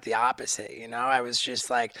just got the opposite. I was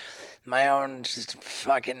just, like, my own just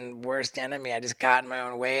fucking worst enemy. I just got in my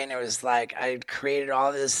own way, and it was like I created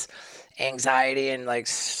all this anxiety and, like,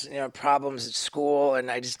 problems at school, and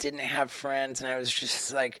I just didn't have friends, and I was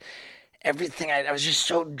just, like, everything, I was just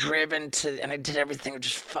so driven and I did everything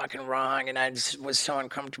just fucking wrong, and I just was so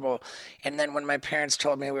uncomfortable. And then when my parents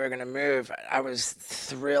told me we were going to move, I was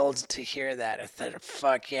thrilled to hear that. I thought,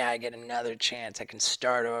 fuck yeah, I get another chance. I can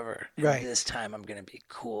start over. Right. And this time I'm going to be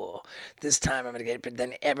cool. This time I'm going to get it. But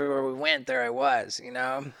then everywhere we went, there I was,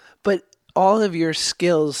 But all of your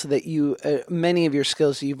skills that many of your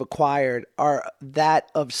skills that you've acquired are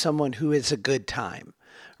that of someone who is a good time,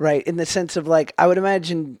 right? In the sense of, like, I would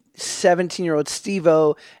imagine 17-year-old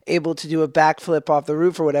Steve-O able to do a backflip off the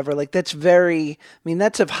roof or whatever, like, that's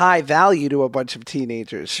that's of high value to a bunch of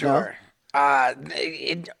teenagers. Sure. No?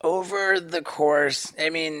 Over the course,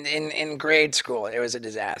 in grade school, it was a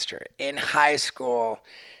disaster. In high school,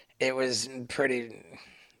 it was pretty,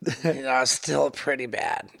 still pretty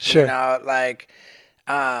bad. Sure.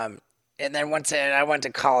 And then once I went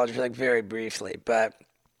to college, like, very briefly, but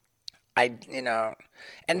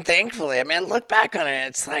and thankfully, I look back on it,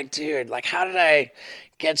 it's like, dude, like, how did I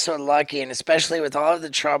get so lucky? And especially with all of the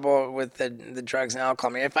trouble with the drugs and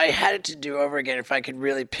alcohol. If I had it to do over again, if I could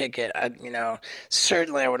really pick it,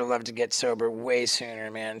 certainly I would have loved to get sober way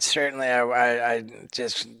sooner, man. Certainly I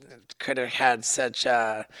just could have had such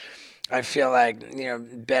I feel like,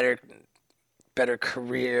 better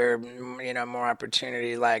career, more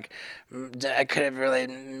opportunity. Like, I could have really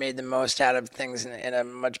made the most out of things in a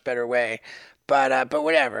much better way. But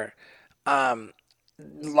whatever.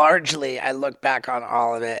 Largely, I look back on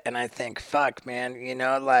all of it and I think, fuck, man,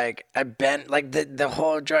 like, I've been, like, the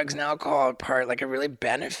whole drugs and alcohol part, like, I really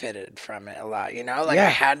benefited from it a lot, like, yeah. I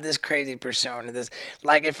had this crazy persona,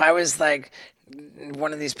 like, if I was, like,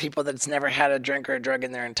 one of these people that's never had a drink or a drug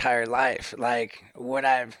in their entire life, like,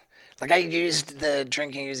 I used the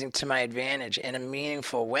drinking using to my advantage in a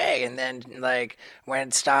meaningful way. And then, like, when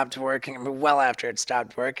it stopped working, well after it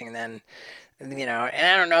stopped working, then, and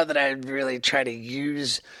I don't know that I really try to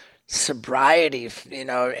use sobriety, in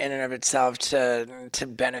and of itself to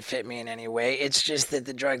benefit me in any way. It's just that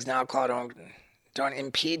the drugs and alcohol don't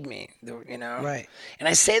impede me, Right. And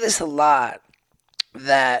I say this a lot,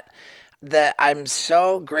 that I'm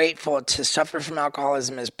so grateful to suffer from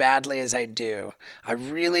alcoholism as badly as I do. I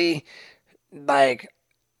really, like,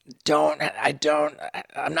 I'm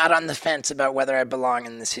not on the fence about whether I belong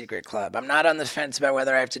in the secret club. I'm not on the fence about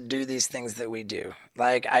whether I have to do these things that we do.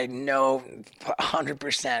 Like, I know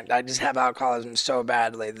 100%, I just have alcoholism so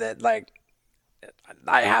badly that, like,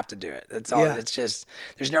 I have to do it. That's all. Yeah. It's just,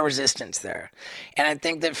 there's no resistance there. And I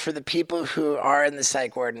think that for the people who are in the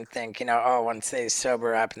psych ward and think, once they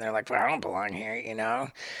sober up and they're like, well, I don't belong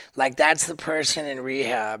here, like, that's the person in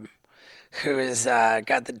rehab who has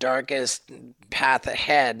got the darkest path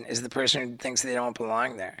ahead, is the person who thinks they don't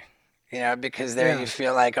belong there. Because there you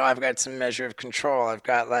feel like, oh, I've got some measure of control. I've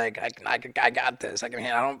got, like, I got this. I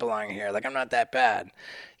don't belong here. Like, I'm not that bad.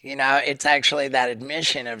 It's actually that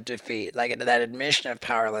admission of defeat, like that admission of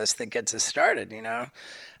powerless that gets us started,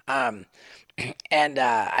 And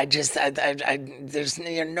there's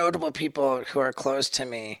notable people who are close to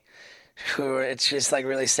me who it's just, like,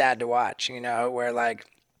 really sad to watch, where, like,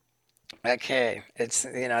 okay, it's,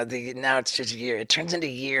 now it's just it turns into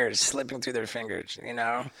years slipping through their fingers,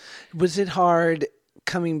 Was it hard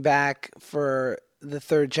coming back for the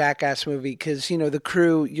third Jackass movie? Because, you know,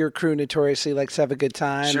 your crew notoriously likes to have a good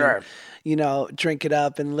time. Sure. And, you know, drink it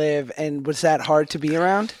up and live. And was that hard to be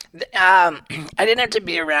around? I didn't have to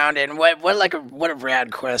be around, and what a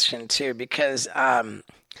rad question too, because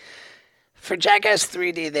for Jackass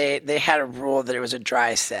 3D they had a rule that it was a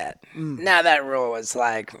dry set. Now that rule was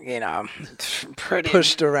like, you know, pretty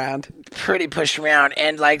Pushed around.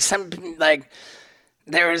 And like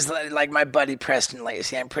there was like my buddy Preston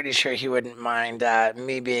Lacey. I'm pretty sure he wouldn't mind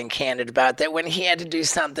me being candid about that. When he had to do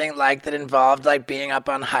something like that involved like being up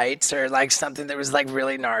on heights or like something that was like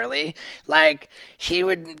really gnarly, like he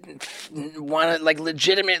would want to like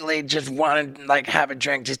legitimately just want to like have a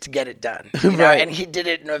drink just to get it done. You know? Right. And he did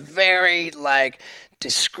it in a very like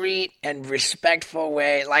discreet and respectful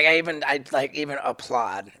way. Like I even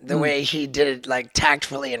applaud the way he did it, like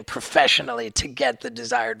tactfully and professionally to get the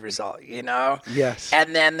desired result, you know? Yes.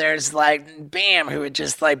 And then there's like Bam, who would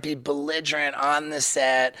just like be belligerent on the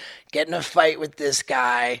set, get in a fight with this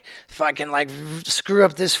guy, fucking like screw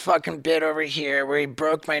up this fucking bit over here where he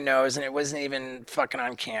broke my nose and it wasn't even fucking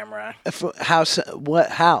on camera. How?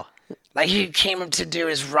 Like he came up to do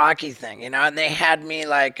his Rocky thing, you know, and they had me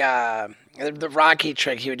like the Rocky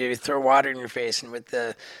trick he would do, throw water in your face and with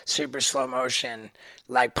the super slow motion,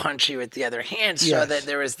 like punch you with the other hand, so that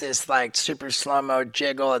there was this like super slow-mo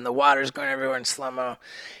jiggle and the water's going everywhere in slow-mo.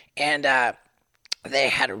 And they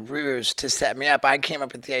had a ruse to set me up. I came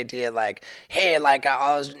up with the idea like, hey, like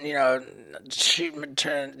I'll, you know, shoot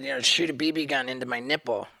a BB gun into my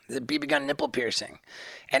nipple, the BB gun nipple piercing.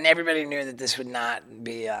 And everybody knew that this would not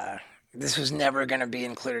be this was never going to be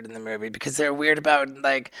included in the movie because they're weird about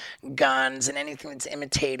like guns and anything that's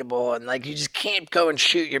imitatable, and like you just can't go and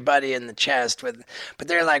shoot your buddy in the chest with. But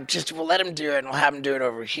they're like, we'll let him do it and we'll have him do it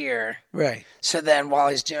over here. Right. So then while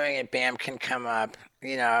he's doing it, Bam can come up.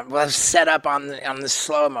 You know, we'll set up on the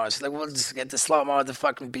slow mo. So like we'll just get the slow mo with the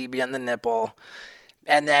fucking BB on the nipple,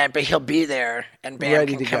 and then but he'll be there and Bam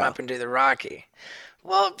Ready can to come go. up and do the Rocky.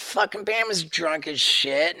 Well, fucking Bam is drunk as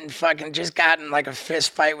shit and fucking just got in like a fist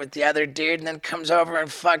fight with the other dude and then comes over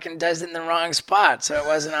and fucking does it in the wrong spot so it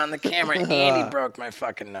wasn't on the camera and he broke my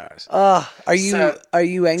fucking nose. Are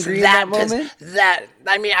you angry in that moment?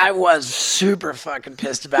 I mean, I was super fucking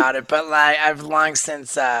pissed about it, but like I've long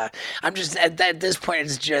since, I'm just at this point,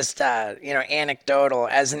 it's just, you know, anecdotal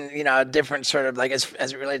as in, you know, a different sort of like as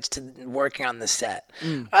it relates to working on the set.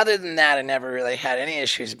 Other than that, I never really had any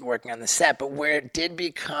issues working on the set, but where it did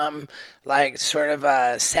become like sort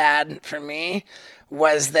of sad for me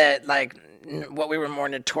was that like what we were more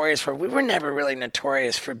notorious for, we were never really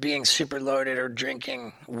notorious for being super loaded or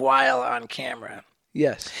drinking while on camera.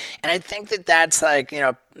 Yes. And I think that that's like, you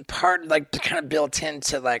know, part like kind of built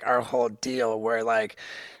into like our whole deal where like,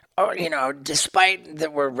 oh, you know, despite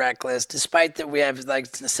that we're reckless, despite that we have like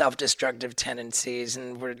self-destructive tendencies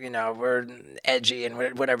and we're edgy and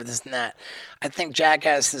whatever this and that, I think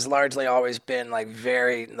Jackass has largely always been like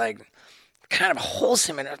very like kind of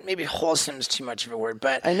wholesome, and maybe wholesome is too much of a word,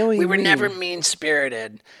 but I know what we you were mean. never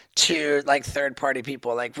mean-spirited to like third-party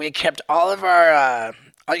people. Like we kept all of our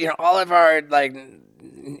like,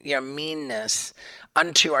 you know, meanness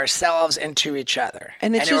unto ourselves and to each other.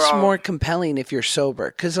 And it's just more compelling if you're sober,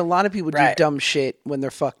 because a lot of people do dumb shit when they're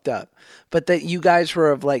fucked up. But that you guys were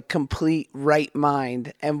of like complete right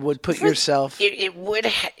mind and would put yourself. It would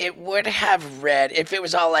have read, if it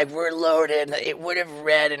was all like we're loaded, it would have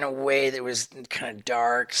read in a way that was kind of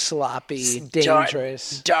dark, Sloppy,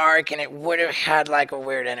 dangerous. dark, and it would have had like a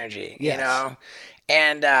weird energy, you know?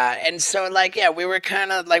 And so like, yeah, we were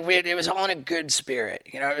kind of like, it was all in a good spirit,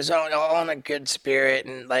 you know, it was all in a good spirit.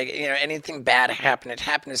 And like, you know, anything bad happened, it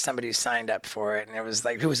happened to somebody who signed up for it. And it was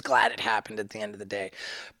like, who was glad it happened at the end of the day.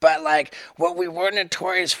 But like what we were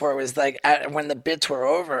notorious for was like, when the bits were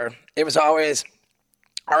over, it was always,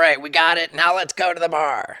 all right, we got it. Now let's go to the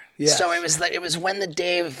bar. Yes. So it was like, it was when the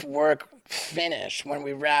day of work finished, when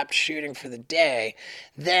we wrapped shooting for the day,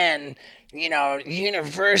 then, you know,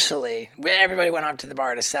 universally, everybody went up to the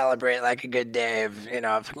bar to celebrate like a good day of, you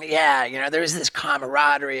know, there was this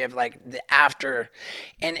camaraderie of like the after,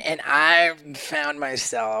 and I found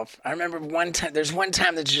myself, I remember there's one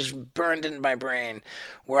time that's just burned into my brain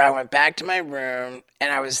where I went back to my room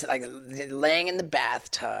and I was like laying in the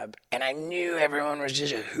bathtub and I knew everyone was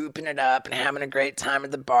just hooping it up and having a great time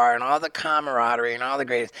at the bar and all the camaraderie and all the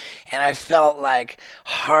great, and I felt like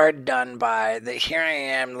hard done by that here I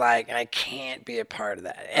am like, and I can't be a part of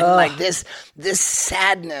that. And like this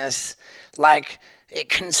sadness, like it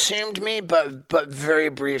consumed me, but very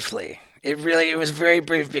briefly. It was very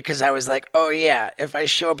brief because I was like, oh yeah, if I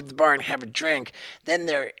show up at the bar and have a drink, then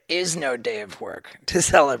there is no day of work to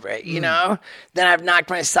celebrate, you know? Then I've knocked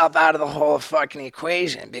myself out of the whole fucking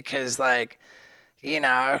equation because like, you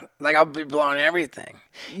know, like I'll be blowing everything.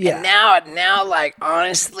 Yeah. And now, like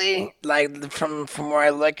honestly, like from where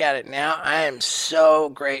I look at it now, I am so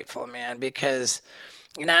grateful, man, because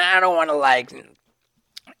you know I don't want to like, you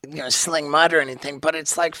know, sling mud or anything, but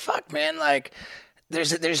it's like fuck, man, like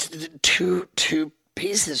there's two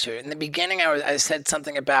pieces here. In the beginning, I said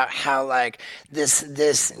something about how like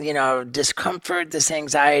this you know discomfort, this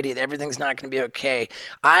anxiety, that everything's not going to be okay.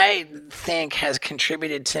 I think has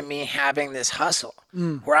contributed to me having this hustle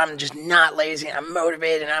where I'm just not lazy. And I'm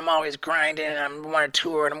motivated. And I'm always grinding. And I'm on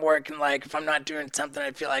tour and I'm working. Like if I'm not doing something,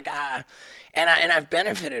 I feel like and I've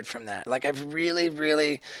benefited from that. Like I've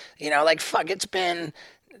really, you know, like fuck, it's been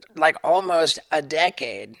like almost a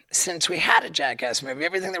decade since we had a Jackass movie.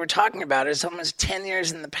 Everything that we're talking about is almost 10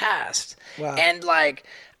 years in the past. Wow. And like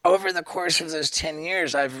over the course of those 10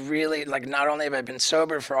 years, I've really like, not only have I been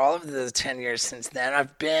sober for all of the 10 years since then,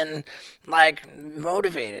 I've been like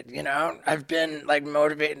motivated, you know, I've been like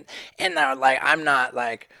motivated. And now like, I'm not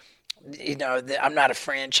like, you know, I'm not a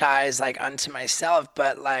franchise like unto myself,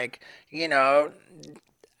 but like, you know,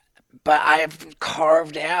 but I've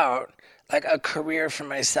carved out like a career for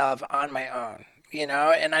myself on my own, you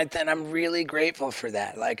know, and I'm really grateful for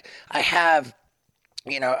that. Like I have,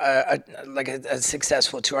 you know, a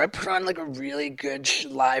successful tour. I put on like a really good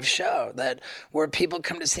live show where people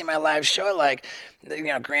come to see my live show. Like, you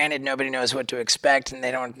know, granted, nobody knows what to expect and they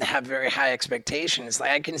don't have very high expectations. Like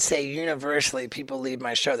I can say universally, people leave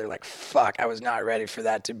my show, they're like, fuck, I was not ready for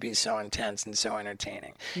that to be so intense and so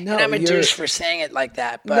entertaining. No, and I'm a douche for saying it like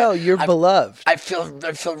that, but no, you're beloved. I feel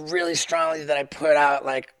really strongly that I put out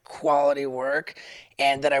like quality work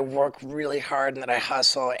and that I work really hard and that I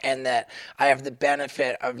hustle and that I have the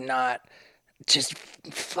benefit of not just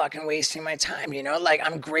fucking wasting my time, you know? Like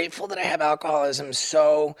I'm grateful that I have alcoholism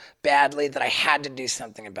so badly that I had to do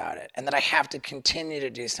something about it and that I have to continue to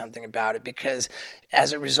do something about it because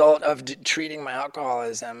as a result of treating my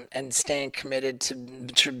alcoholism and staying committed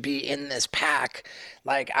to be in this pack,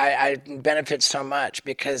 like I benefit so much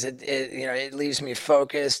because it you know, it leaves me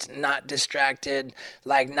focused, not distracted,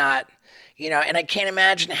 like not, you know, and I can't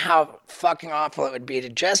imagine how fucking awful it would be to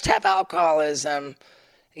just have alcoholism,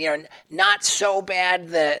 you know, not so bad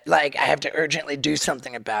that like I have to urgently do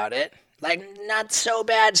something about it. Like not so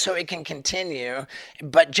bad so it can continue,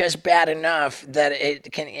 but just bad enough that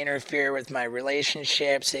it can interfere with my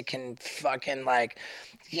relationships. It can fucking like,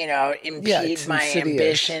 you know, impede my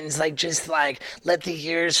ambitions. Like just like let the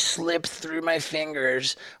years slip through my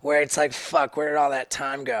fingers where it's like, fuck, where did all that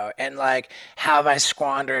time go? And like, how have I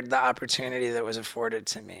squandered the opportunity that was afforded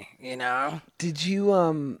to me, you know? Did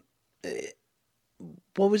you,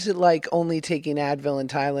 what was it like only taking Advil and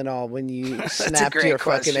Tylenol when you snapped your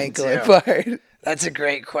fucking ankle apart? That's a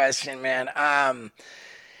great question, man. Advil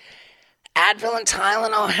and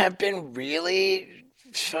Tylenol have been really,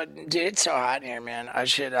 dude, it's so hot in here, man. I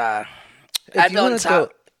should, Advil and Tylenol,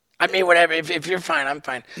 I mean, whatever, if you're fine, I'm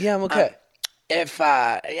fine. Yeah, I'm okay.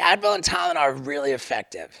 Advil and Tylenol are really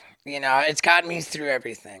effective. You know, it's gotten me through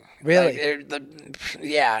everything. Really?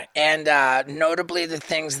 Yeah. And notably the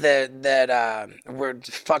things that were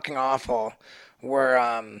fucking awful were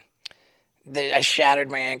I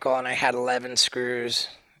shattered my ankle and I had 11 screws.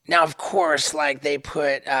 Now, of course, like they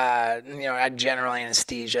put, you know, I had general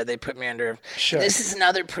anesthesia. They put me under. Sure. This is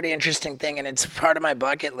another pretty interesting thing, and it's part of my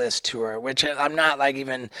bucket list tour, which I'm not like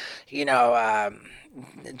even, you know,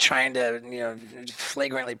 trying to, you know,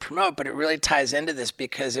 flagrantly promote, but it really ties into this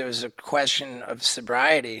because it was a question of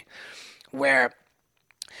sobriety where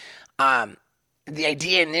the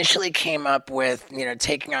idea initially came up with, you know,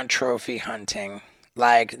 taking on trophy hunting.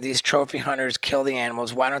 Like these trophy hunters kill the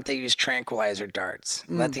animals. Why don't they use tranquilizer darts?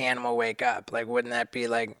 Let the animal wake up. Like, wouldn't that be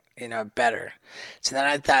like, you know, better? So then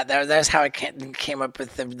I thought that's how I came up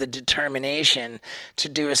with the determination to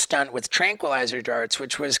do a stunt with tranquilizer darts,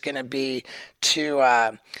 which was going to be to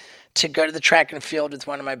go to the track and field with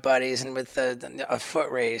one of my buddies and with a foot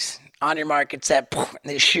race. On your mark, it's set.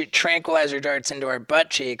 They shoot tranquilizer darts into our butt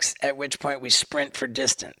cheeks, at which point we sprint for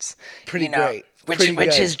distance. Pretty great. Which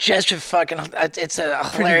is just a fucking, it's a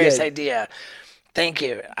hilarious idea. Thank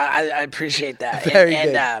you. I appreciate that. Very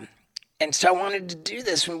good. And so I wanted to do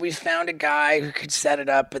this when we found a guy who could set it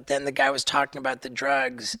up, but then the guy was talking about the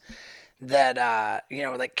drugs that, you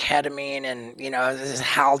know, like ketamine and, you know, this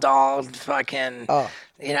Haldol fucking,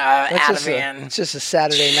 You know, Ativan. It's just a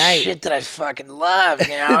Saturday night. Shit that I fucking love,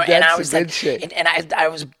 you know? And I was good like, shit. and I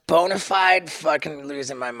was bona fide fucking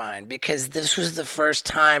losing my mind because this was the first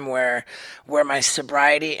time where my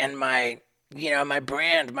sobriety and my, you know, my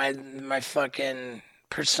brand, my fucking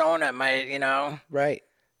persona, Right.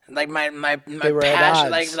 like my They were at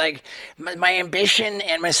passion, odds. like my ambition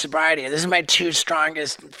and my sobriety. This is my two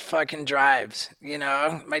strongest fucking drives. You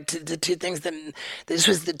know, the two things that this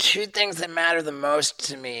was the two things that matter the most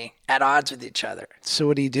to me at odds with each other. So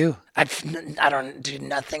what do you do? I don't do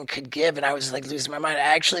nothing could give, and I was like losing my mind. I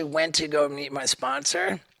actually went to go meet my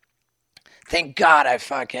sponsor. Thank God I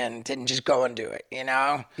fucking didn't just go and do it, you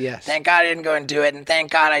know? Yes. Thank God I didn't go and do it, and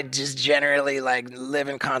thank God I just generally like live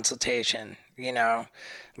in consultation, you know?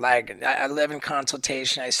 Like I live in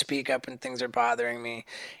consultation. I speak up when things are bothering me,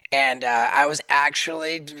 and I was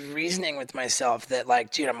actually reasoning with myself that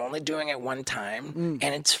like, dude, I'm only doing it one time,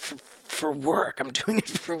 and it's for work. I'm doing it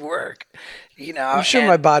for work, you know. I'm sure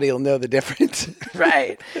my body will know the difference.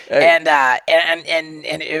 Right. And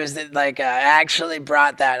it was like I actually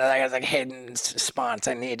brought that. Like, I was like, hey, Spons,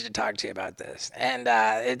 I need to talk to you about this, and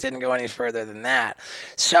it didn't go any further than that.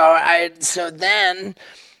 So then.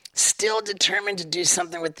 Still determined to do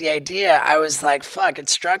something with the idea, I was like, fuck, it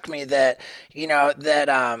struck me that, you know, that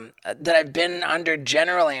I've been under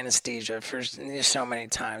general anesthesia for so many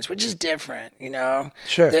times, which is different, you know?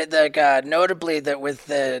 Sure. Notably that with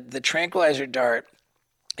the tranquilizer dart,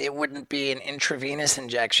 it wouldn't be an intravenous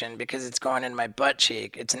injection because it's going in my butt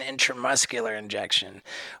cheek. It's an intramuscular injection,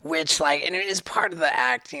 which like, and it is part of the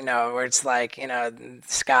act, you know, where it's like, you know,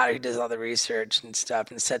 Scott, who does all the research and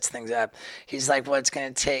stuff and sets things up, he's like, well, it's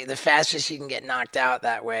going to take, the fastest you can get knocked out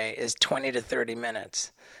that way is 20 to 30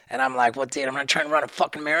 minutes. And I'm like, well, dude, I'm not trying to run a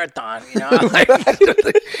fucking marathon, you know? Like,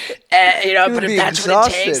 you know, but if that's what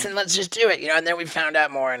it takes, then let's just do it, you know? And then we found out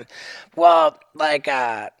more, and well, like,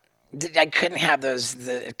 I couldn't have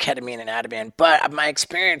the ketamine and Ativan, but my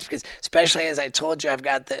experience, because especially as I told you, I've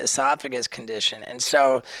got the esophagus condition, and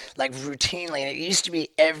so like routinely, and it used to be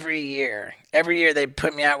every year they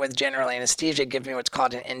put me out with general anesthesia, give me what's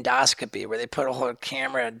called an endoscopy, where they put a whole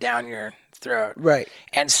camera down your throat. Right.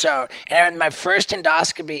 And so, and my first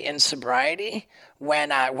endoscopy in sobriety,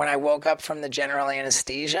 when I woke up from the general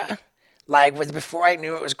anesthesia. Like, before I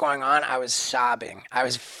knew what was going on, I was sobbing. I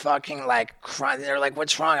was fucking, like, crying. They're like,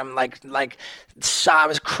 what's wrong? I'm I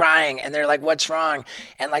was crying, and they're like, what's wrong?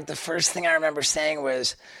 And, like, the first thing I remember saying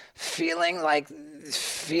was, feeling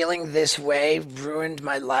this way ruined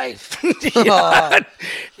my life. You know,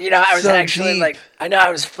 I was so actually, deep. Like, I know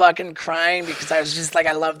I was fucking crying because I was just, like,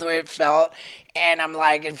 I loved the way it felt. And I'm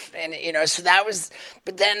like, and you know, so that was,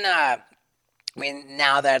 but then, I mean,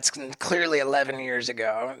 now that's clearly 11 years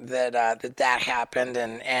ago that happened,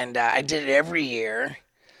 and I did it every year,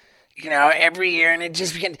 you know, and it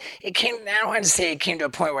just came, I don't want to say it came to a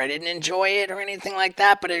point where I didn't enjoy it or anything like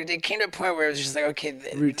that, but it came to a point where it was just like, okay.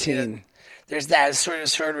 Routine. You know, there's that sort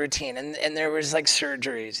of routine, and there was like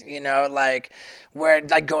surgeries, you know, like where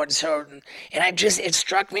like going and it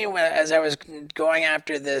struck me as I was going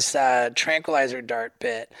after this tranquilizer dart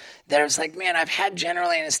bit that I was like, man, I've had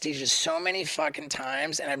general anesthesia so many fucking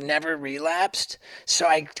times and I've never relapsed, so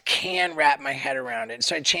I can wrap my head around it.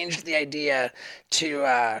 So I changed the idea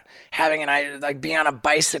to having being on a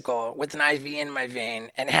bicycle with an IV in my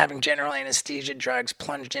vein and having general anesthesia drugs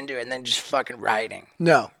plunged into it and then just fucking riding.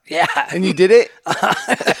 No. Yeah. And you did it?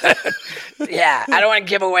 Yeah. I don't want to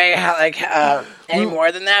give away any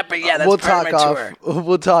more than that, but yeah, that's part of my tour.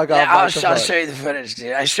 We'll talk off. I'll show you the footage,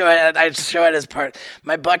 dude. I show it as part.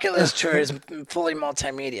 My bucket list tour is fully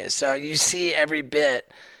multimedia, so you see every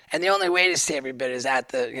bit. And the only way to see every bit is at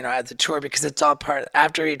the tour, because it's all part.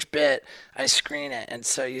 After each bit, I screen it, and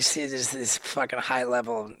so you see this fucking high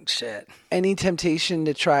level shit. Any temptation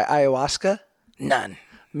to try ayahuasca? None.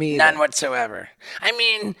 Me either. None whatsoever. I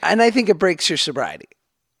mean, and I think it breaks your sobriety.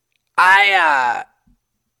 I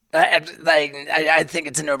think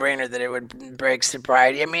it's a no-brainer that it would break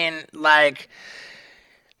sobriety. I mean, like.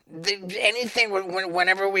 Anything,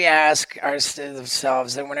 whenever we ask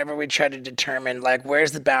ourselves and whenever we try to determine, like,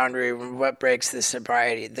 where's the boundary, what breaks the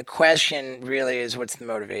sobriety, the question really is, what's the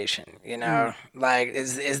motivation, you know? Like,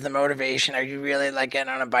 is the motivation, are you really, like,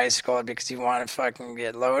 getting on a bicycle because you want to fucking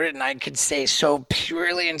get loaded? And I could say so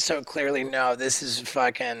purely and so clearly, no, this is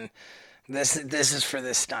fucking... This is for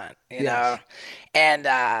this stunt, you know, and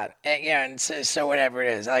you know, and so whatever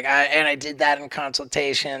it is, like I did that in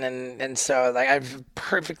consultation, and so like I have a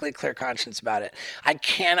perfectly clear conscience about it. I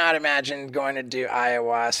cannot imagine going to do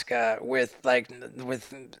ayahuasca with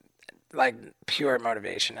pure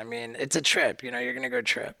motivation. I mean, it's a trip, you know, you're gonna go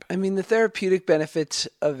trip. I mean, the therapeutic benefits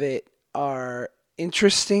of it are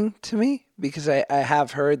interesting to me because I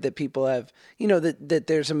have heard that people have, that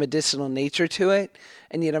there's a medicinal nature to it.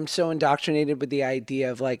 And yet I'm so indoctrinated with the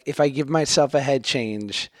idea of like, if I give myself a head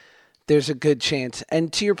change, there's a good chance.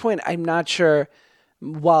 And to your point, I'm not sure,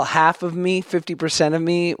 while half of me, 50% of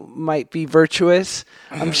me might be virtuous,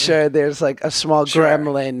 I'm sure there's like a small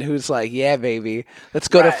gremlin who's like, yeah, baby, let's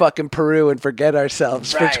go to fucking Peru and forget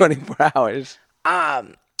ourselves for 24 hours.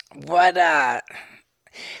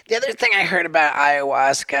 The other thing I heard about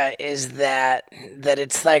ayahuasca is that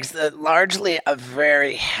it's like largely a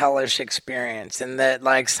very hellish experience, and that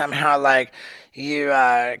like somehow like you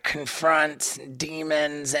confront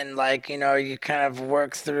demons and like you kind of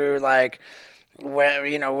work through like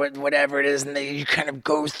whatever it is, and then you kind of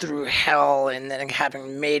go through hell, and then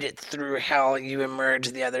having made it through hell, you emerge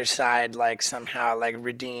the other side like somehow like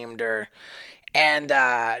redeemed and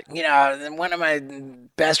one of my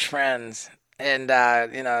best friends. And,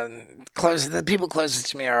 the people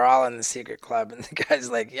closest to me are all in the secret club. And the guy's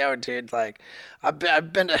like, yo, dude, like, I've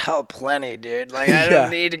been to hell plenty, dude. Like, I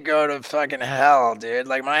don't need to go to fucking hell, dude.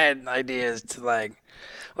 Like, my idea is to, like,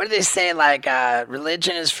 what do they say? Like,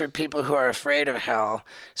 religion is for people who are afraid of hell.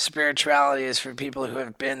 Spirituality is for people who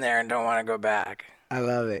have been there and don't want to go back. I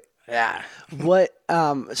love it. Yeah.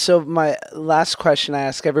 So my last question, I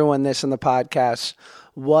ask everyone this on the podcast.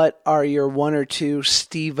 What are your one or two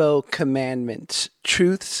Steve-O commandments,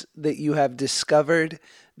 truths that you have discovered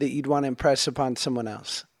that you'd want to impress upon someone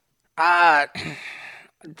else? The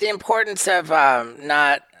importance of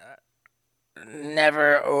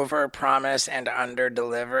never over-promise and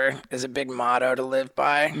under-deliver is a big motto to live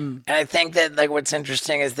by. And I think that like what's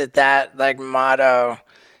interesting is that like motto,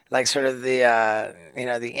 like sort of the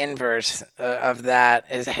the inverse of that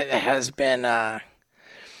has been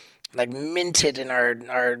like minted in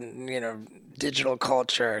our digital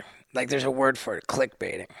culture. Like there's a word for it,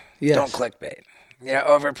 clickbaiting. Yes. Don't clickbait.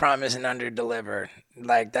 Overpromise and underdeliver.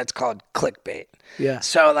 Like that's called clickbait. Yeah.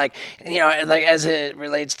 So like like as it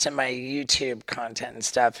relates to my YouTube content and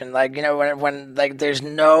stuff, and like when like there's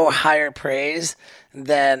no higher praise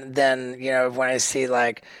than when I see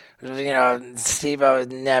like Steve-O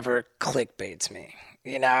never clickbaits me.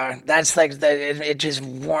 That's like it just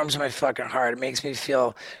warms my fucking heart. It makes me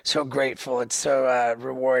feel so grateful. It's so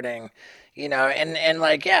rewarding, and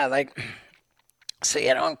like, yeah, like, so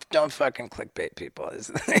yeah, don't fucking clickbait people. Is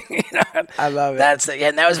the thing, I love it. That's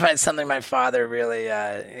and that was something my father really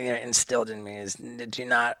instilled in me is do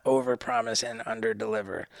not overpromise and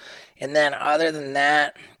underdeliver. And then other than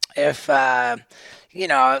that, if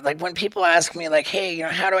like when people ask me like, hey,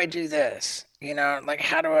 how do I do this? Like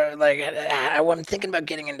how do I I'm thinking about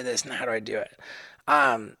getting into this, and how do I do it?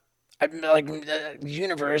 I'm like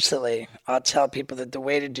universally, I'll tell people that the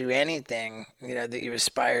way to do anything, that you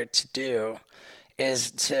aspire to do,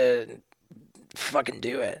 is to fucking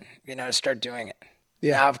do it. Start doing it.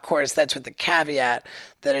 Yeah. Now, of course, that's with the caveat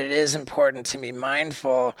that it is important to be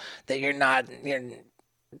mindful that you're not,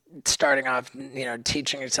 starting off,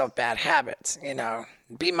 teaching yourself bad habits.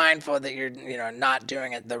 Be mindful that you're, not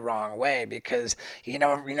doing it the wrong way, because you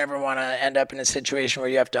never want to end up in a situation where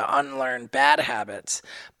you have to unlearn bad habits.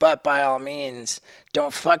 But by all means,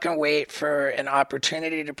 don't fucking wait for an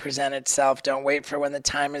opportunity to present itself. Don't wait for when the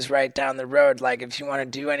time is right down the road. Like if you want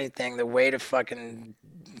to do anything, the way to fucking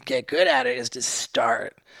get good at it is to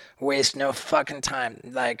start. Waste no fucking time.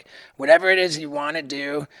 Like whatever it is you want to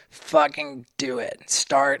do, fucking do it.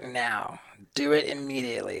 Start now. Do it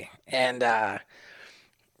immediately. And then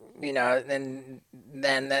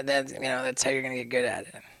that's how you're gonna get good at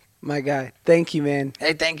it. My guy, thank you, man.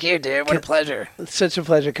 Hey, thank you, dude. What a pleasure. It's such a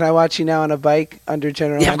pleasure. Can I watch you now on a bike under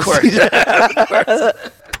general of course. Of course.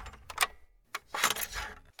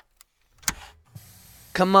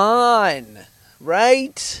 Come on,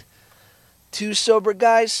 right? Two sober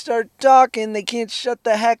guys start talking. They can't shut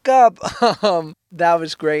the heck up. That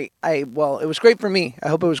was great. It was great for me. I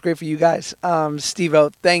hope it was great for you guys. Steve-O,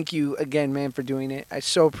 thank you again, man, for doing it. I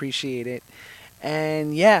so appreciate it.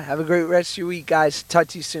 And yeah, have a great rest of your week, guys. Talk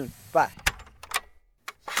to you soon. Bye.